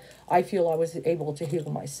seen that. I feel I was able to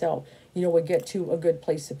heal myself, and get to a good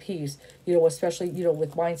place of peace, especially,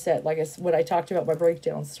 with mindset. Like when I talked about my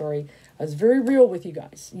breakdown story, I was very real with you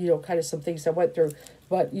guys, kind of some things I went through,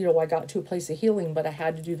 but, I got to a place of healing, but I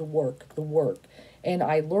had to do the work. And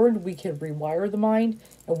I learned we can rewire the mind,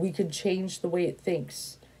 and we can change the way it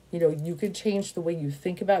thinks. You can change the way you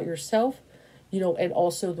think about yourself, and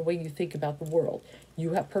also the way you think about the world.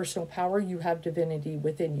 You have personal power, you have divinity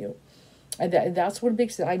within you. And that's what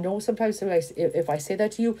makes it. I know sometimes if I say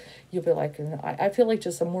that to you, you'll be like, I feel like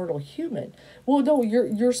just a mortal human. Well, no,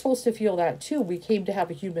 you're supposed to feel that too. We came to have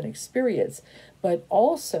a human experience. But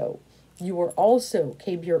also,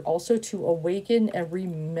 came here also to awaken and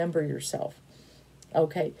remember yourself.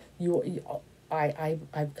 Okay,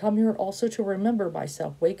 I've come here also to remember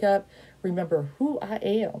myself. Wake up, remember who I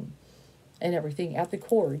am. And everything at the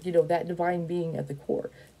core, that divine being at the core.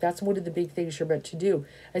 That's one of the big things you're meant to do.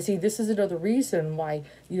 I see this is another reason why,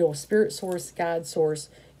 spirit source, God source,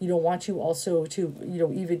 want you also to,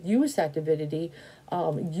 even use that divinity,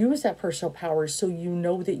 use that personal power so you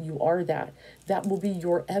know that you are that. That will be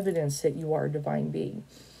your evidence that you are a divine being.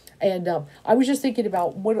 And I was just thinking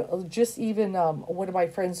about one of my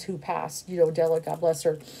friends who passed, Della, God bless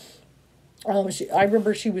her. I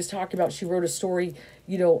remember she was talking about, she wrote a story,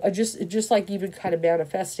 just like even kind of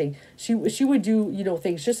manifesting. She would do,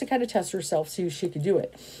 things just to kind of test herself, see if she could do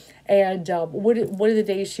it. And one of the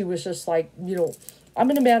days she was just like, I'm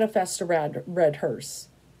going to manifest a red hearse,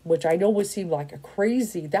 which I know would seem like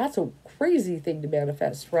that's a crazy thing to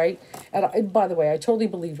manifest, right? And by the way, I totally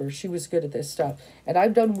believe her. She was good at this stuff. And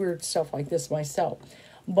I've done weird stuff like this myself.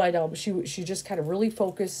 But she just kind of really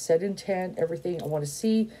focused, set intent, everything. I want to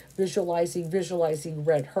see, visualizing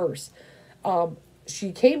red hearse.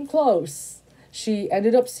 She came close. She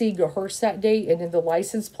ended up seeing a hearse that day, and in the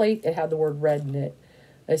license plate, it had the word red in it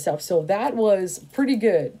and stuff. So that was pretty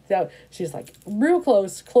good. She's like, real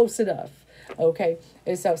close enough. Okay,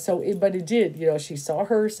 and stuff. But it did, she saw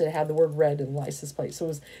hearse and it had the word red in the license plate.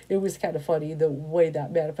 So it was kind of funny the way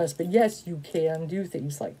that manifests. But yes, you can do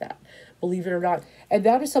things like that, believe it or not. And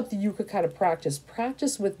that is something you could kind of practice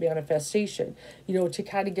with manifestation, to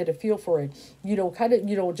kind of get a feel for it,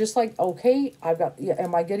 just like, okay,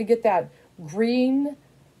 am I going to get that green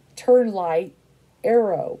turn light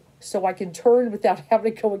arrow so I can turn without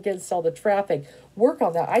having to go against all the traffic? Work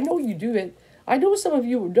on that. I know you do it. I know some of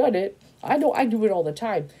you have done it. I know I do it all the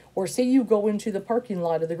time. Or say you go into the parking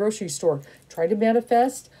lot of the grocery store, try to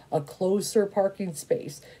manifest a closer parking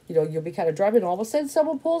space. You'll be kind of driving, and all of a sudden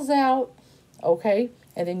someone pulls out, okay?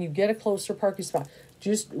 And then you get a closer parking spot.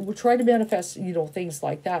 Just try to manifest, things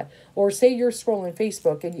like that. Or say you're scrolling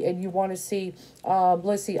Facebook and you want to see,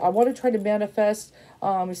 let's see, I want to try to manifest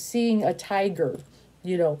seeing a tiger.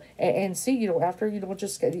 And see, after,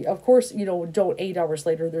 just, of course, don't 8 hours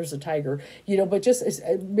later, there's a tiger, but just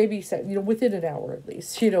maybe, within an hour at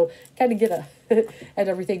least, kind of get at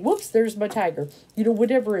everything. Whoops, there's my tiger,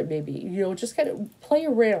 whatever it may be, just kind of play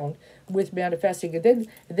around with manifesting and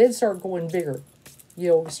then start going bigger.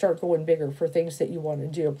 Start going bigger for things that you want to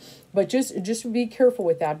do. But just be careful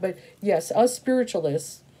with that. But yes, us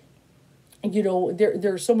spiritualists,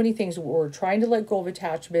 there are so many things we're trying to let go of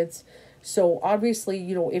attachments. So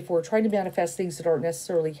obviously, if we're trying to manifest things that aren't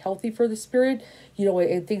necessarily healthy for the spirit,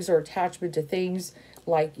 and things are attachment to things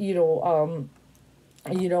like, what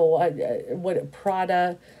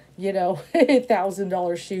Prada,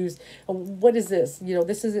 $1,000 shoes. What is this?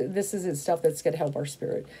 This isn't stuff that's going to help our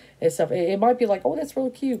spirit and stuff. It might be like, oh, that's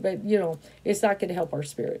really cute, but it's not going to help our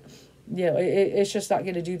spirit. It's just not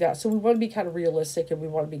going to do that. So we want to be kind of realistic, and we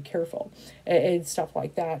want to be careful and stuff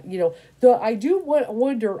like that. I do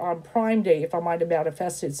wonder on Prime Day if I might have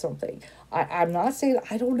manifested something. I'm not saying,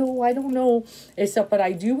 I don't know and stuff, but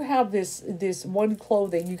I do have this one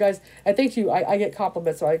clothing. You guys, and thank you. I get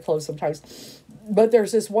compliments on my clothes sometimes, but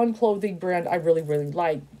there's this one clothing brand I really, really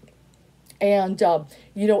like. And,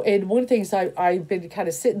 and one of the things I've been kind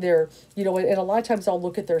of sitting there, and a lot of times I'll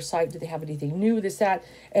look at their site, do they have anything new, this, that,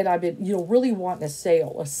 and I've been, really wanting a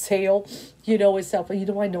sale, and stuff. I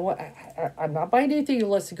know I'm not buying anything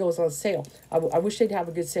unless it goes on sale. I wish they'd have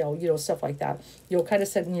a good sale, stuff like that, kind of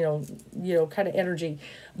setting, kind of energy.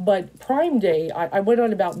 But Prime Day, I went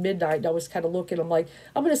on about midnight, and I was kind of looking, I'm like,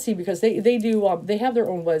 I'm going to see, because they do, they have their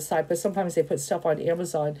own website, but sometimes they put stuff on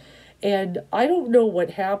Amazon. And I don't know what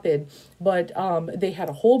happened, but they had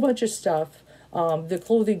a whole bunch of stuff. The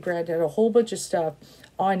clothing brand had a whole bunch of stuff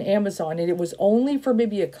on Amazon, and it was only for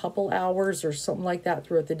maybe a couple hours or something like that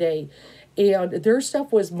throughout the day. And their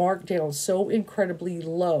stuff was marked down so incredibly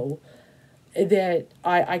low that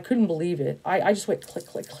I couldn't believe it. I just went click,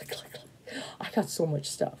 click, click, click, click. I got so much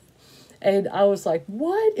stuff. And I was like,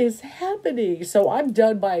 what is happening? So I'm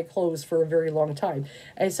done buying clothes for a very long time.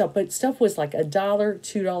 And so, but stuff was like $1, $2,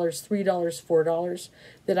 $3, $4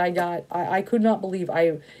 that I got. I could not believe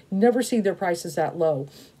I've never seen their prices that low.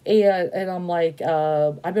 And I'm like,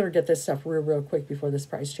 I better get this stuff real quick before this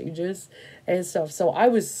price changes and stuff. So I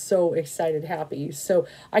was so excited, happy. So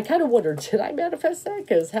I kind of wondered, did I manifest that?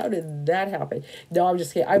 Because how did that happen? No, I'm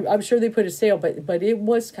just kidding. I'm sure they put a sale, but it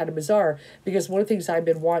was kind of bizarre because one of the things I've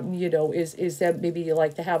been wanting, is that maybe you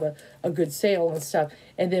like to have a good sale and stuff.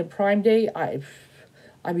 And then Prime Day,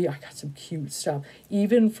 I mean, I got some cute stuff,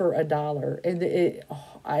 even for $1. And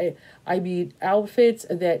I mean, outfits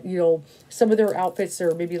that, some of their outfits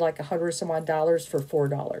are maybe like $100 some odd dollars for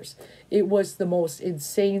 $4. It was the most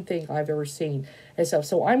insane thing I've ever seen and stuff.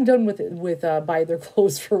 So I'm done with buying their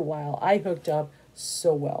clothes for a while. I hooked up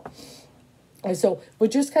so well. And so,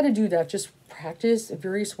 but just kind of do that. Just practice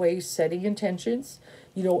various ways, setting intentions.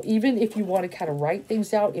 Even if you want to kind of write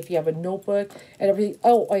things out, if you have a notebook and everything.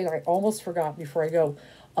 Oh, and I almost forgot before I go.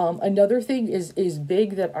 Another thing is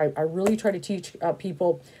big that I really try to teach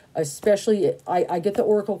people, especially I get the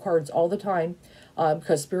oracle cards all the time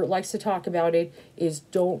because Spirit likes to talk about it, is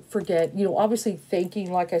don't forget, obviously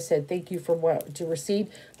thanking, like I said, thank you for what to receive,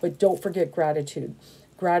 but don't forget gratitude.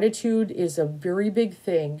 Gratitude is a very big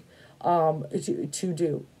thing to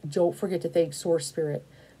do. Don't forget to thank Source Spirit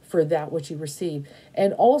for that which you receive.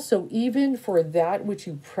 And also even for that which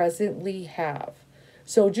you presently have.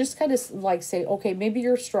 So just kind of like say, okay, maybe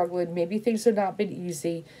you're struggling. Maybe things have not been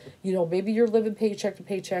easy. Maybe you're living paycheck to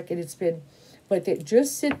paycheck and it's been, but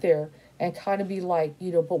just sit there and kind of be like,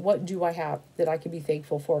 but what do I have that I can be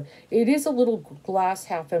thankful for? It is a little glass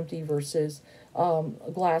half empty versus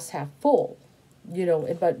glass half full,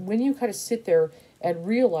 but when you kind of sit there and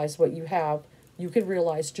realize what you have, you can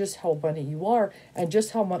realize just how abundant you are and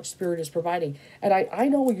just how much Spirit is providing. And I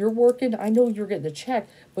know you're working, I know you're getting the check,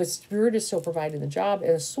 but Spirit is still providing the job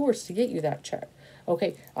and a source to get you that check.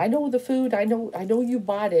 Okay, I know the food, I know you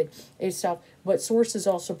bought it and stuff, but Source is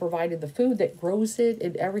also providing the food that grows it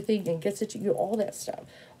and everything and gets it to you, all that stuff.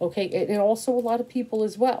 Okay, and also a lot of people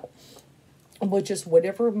as well. But just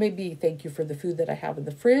whatever it may be, thank you for the food that I have in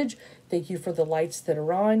the fridge, thank you for the lights that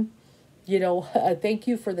are on. Thank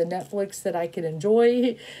you for the Netflix that I can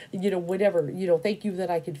enjoy, whatever, thank you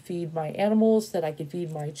that I could feed my animals, that I could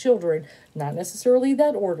feed my children, not necessarily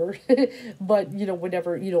that order, but,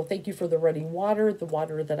 whatever, thank you for the running water, the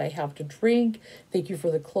water that I have to drink. Thank you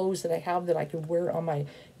for the clothes that I have that I can wear on my,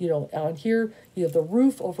 on here, the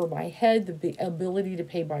roof over my head, the ability to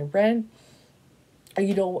pay my rent,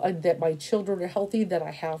 that my children are healthy, that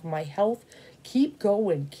I have my health. Keep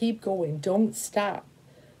going, don't stop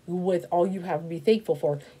with all you have to be thankful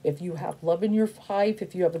for. If you have love in your life,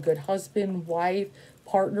 if you have a good husband, wife,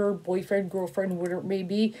 partner, boyfriend, girlfriend, whatever it may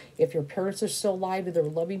be, if your parents are still alive and they're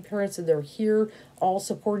loving parents and they're here, all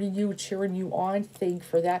supporting you, cheering you on, thank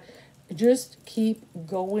for that. Just keep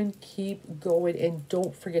going, and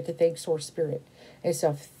don't forget to thank Source Spirit and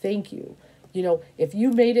stuff. Thank you. If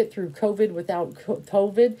you made it through COVID without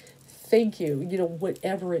COVID, thank you,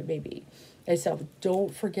 whatever it may be. And so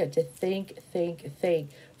don't forget to thank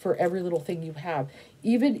for every little thing you have.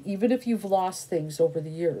 Even if you've lost things over the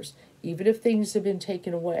years, even if things have been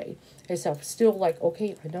taken away. And so still like,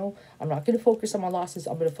 okay, I know I'm not going to focus on my losses.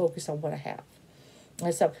 I'm going to focus on what I have.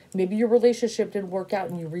 And so maybe your relationship didn't work out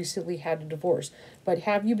and you recently had a divorce, but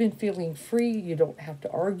have you been feeling free? You don't have to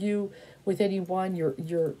argue with anyone. Are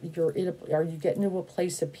you getting to a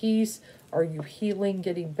place of peace? Are you healing,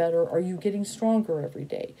 getting better? Are you getting stronger every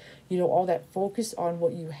day? All that, focus on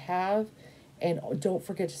what you have, and don't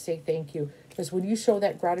forget to say thank you. Because when you show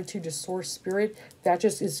that gratitude to Source Spirit, that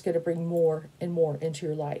just is going to bring more and more into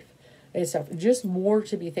your life and stuff. Just more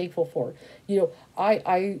to be thankful for.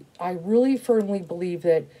 I really firmly believe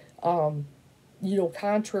that,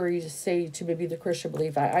 contrary to say to maybe the Christian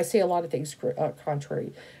belief, I say a lot of things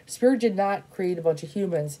contrary. Spirit did not create a bunch of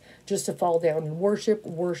humans just to fall down and worship.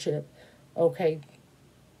 Okay.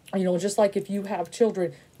 Just like if you have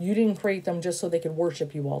children, you didn't create them just so they can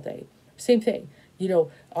worship you all day. Same thing.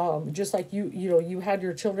 Just like you had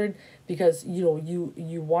your children because,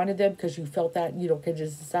 you wanted them because you felt that, kind of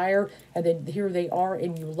desire, and then here they are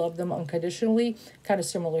and you love them unconditionally, kind of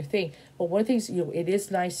similar thing. But one of the things, it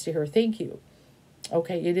is nice to hear thank you.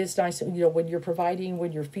 Okay, it is nice, when you're providing,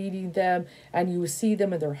 when you're feeding them, and you see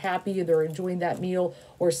them and they're happy and they're enjoying that meal,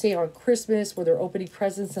 or say on Christmas where they're opening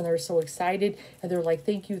presents and they're so excited and they're like,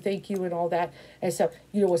 thank you, and all that. And so,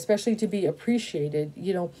 especially to be appreciated,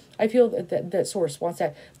 I feel that Source wants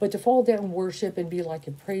that. But to fall down and worship and be like,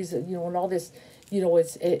 and praise it, and all this,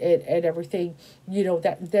 and everything,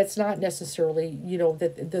 that's not necessarily,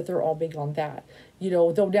 that they're all big on that.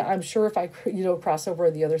 Though now I'm sure if I, cross over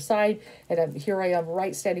on the other side and here I am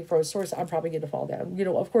right standing for a Source, I'm probably going to fall down.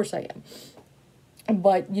 Of course I am.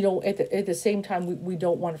 But, at the same time, we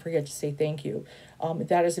don't want to forget to say thank you.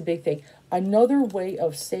 That is a big thing. Another way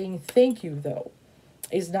of saying thank you, though,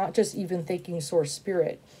 is not just even thanking Source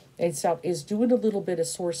Spirit and stuff, is doing a little bit of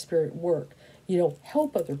Source Spirit work.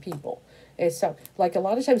 Help other people. And stuff. Like a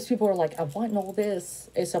lot of times people are like, I want all this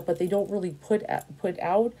and stuff, but they don't really put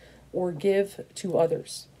out or give to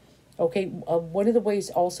others. Okay, one of the ways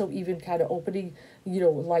also even kind of opening,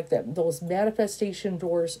 like those manifestation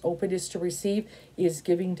doors, openness to receive, is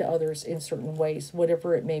giving to others in certain ways,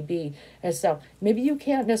 whatever it may be. And stuff. Maybe you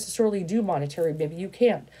can't necessarily do monetary, maybe you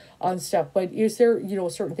can't on stuff, but is there,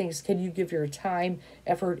 certain things, can you give your time,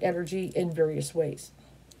 effort, energy in various ways?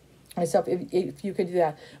 And stuff, if you could do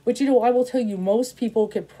that. But I will tell you, most people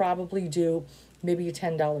could probably do maybe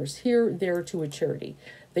 $10 here, there to a charity.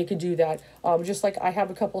 They could do that. Just like I have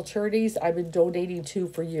a couple of charities I've been donating to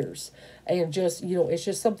for years. And just, it's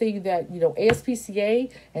just something that, ASPCA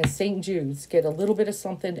and St. Jude's get a little bit of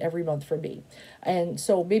something every month from me. And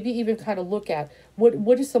so maybe even kind of look at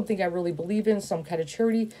what is something I really believe in, some kind of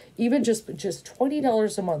charity, even just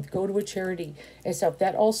 $20 a month, go to a charity and stuff.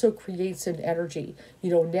 That also creates an energy.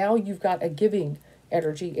 Now you've got a giving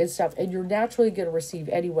energy and stuff, and you're naturally going to receive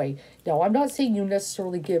anyway. Now, I'm not saying you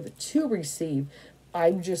necessarily give to receive.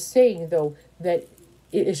 I'm just saying, though, that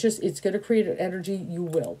it's going to create an energy. You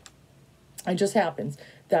will. It just happens.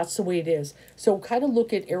 That's the way it is. So kind of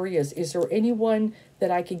look at areas. Is there anyone that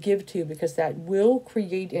I could give to? Because that will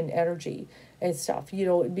create an energy and stuff,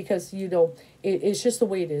 because, it's just the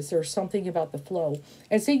way it is. There's something about the flow.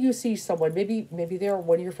 And say you see someone, maybe they're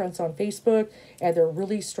one of your friends on Facebook and they're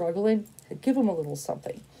really struggling, give them a little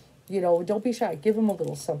something. Don't be shy. Give them a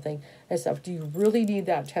little something and stuff. Do you really need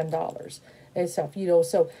that $10? And stuff,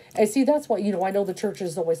 so, and see, that's why, I know the church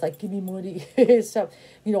is always like, give me money and stuff.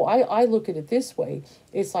 I look at it this way.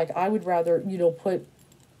 It's like, I would rather, put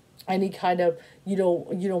any kind of,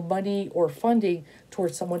 money or funding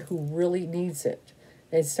towards someone who really needs it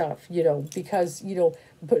and stuff, because,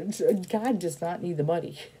 but God does not need the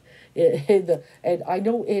money. And I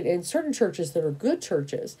know in certain churches that are good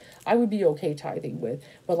churches, I would be okay tithing with.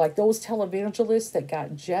 But like those televangelists that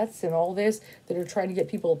got jets and all this, that are trying to get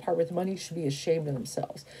people apart with money, should be ashamed of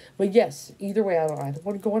themselves. But yes, either way, I don't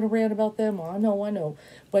want to go on a rant about them. I know.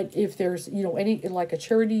 But if there's, any, like a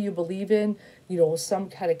charity you believe in, some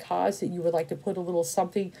kind of cause that you would like to put a little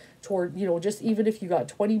something toward, just even if you got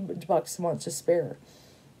 $20 a month to spare.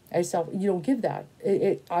 And so, give that.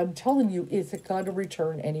 I'm telling you, it's going to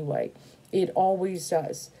return anyway. It always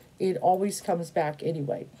does. It always comes back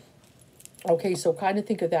anyway. Okay, so kind of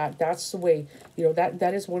think of that. That's the way,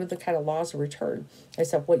 that is one of the kind of laws of return. And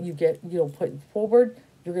so what you get, put forward,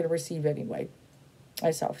 you're going to receive anyway.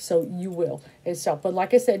 And so you will. And so, but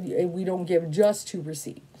like I said, we don't give just to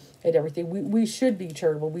receive and everything. We should be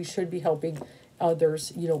charitable. We should be helping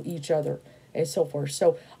others, each other. And so forth.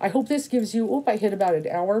 So I hope this gives you, I hit about an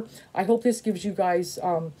hour. I hope this gives you guys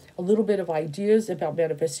a little bit of ideas about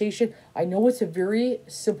manifestation. I know it's a very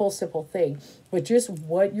simple thing, but just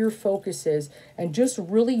what your focus is and just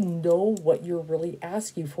really know what you're really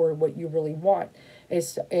asking for and what you really want and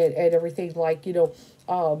everything, like,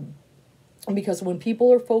 because when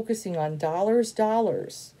people are focusing on dollars,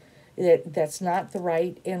 that's not the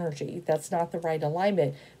right energy. That's not the right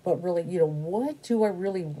alignment. But really, what do I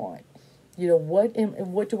really want?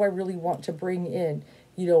 What do I really want to bring in,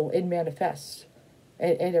 and manifest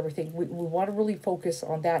and everything. We want to really focus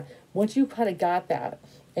on that. Once you kind of got that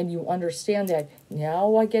and you understand that,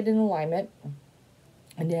 now I get in alignment,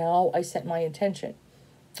 and now I set my intention.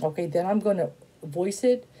 Okay, then I'm going to voice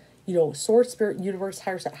it, Source, Spirit, Universe,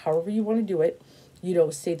 Higher Self, however you want to do it,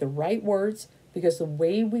 say the right words, because the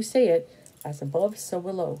way we say it, as above, so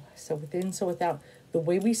below, so within, so without, the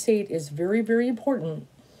way we say it is very, very important.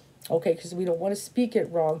 Okay, because we don't want to speak it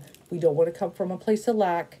wrong. We don't want to come from a place of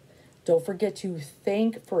lack. Don't forget to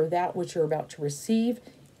thank for that which you're about to receive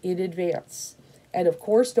in advance. And of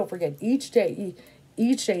course, don't forget each day,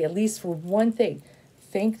 at least for one thing,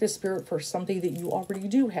 thank the Spirit for something that you already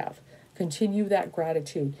do have. Continue that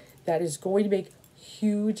gratitude. That is going to make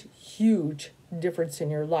huge difference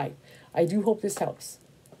in your life. I do hope this helps.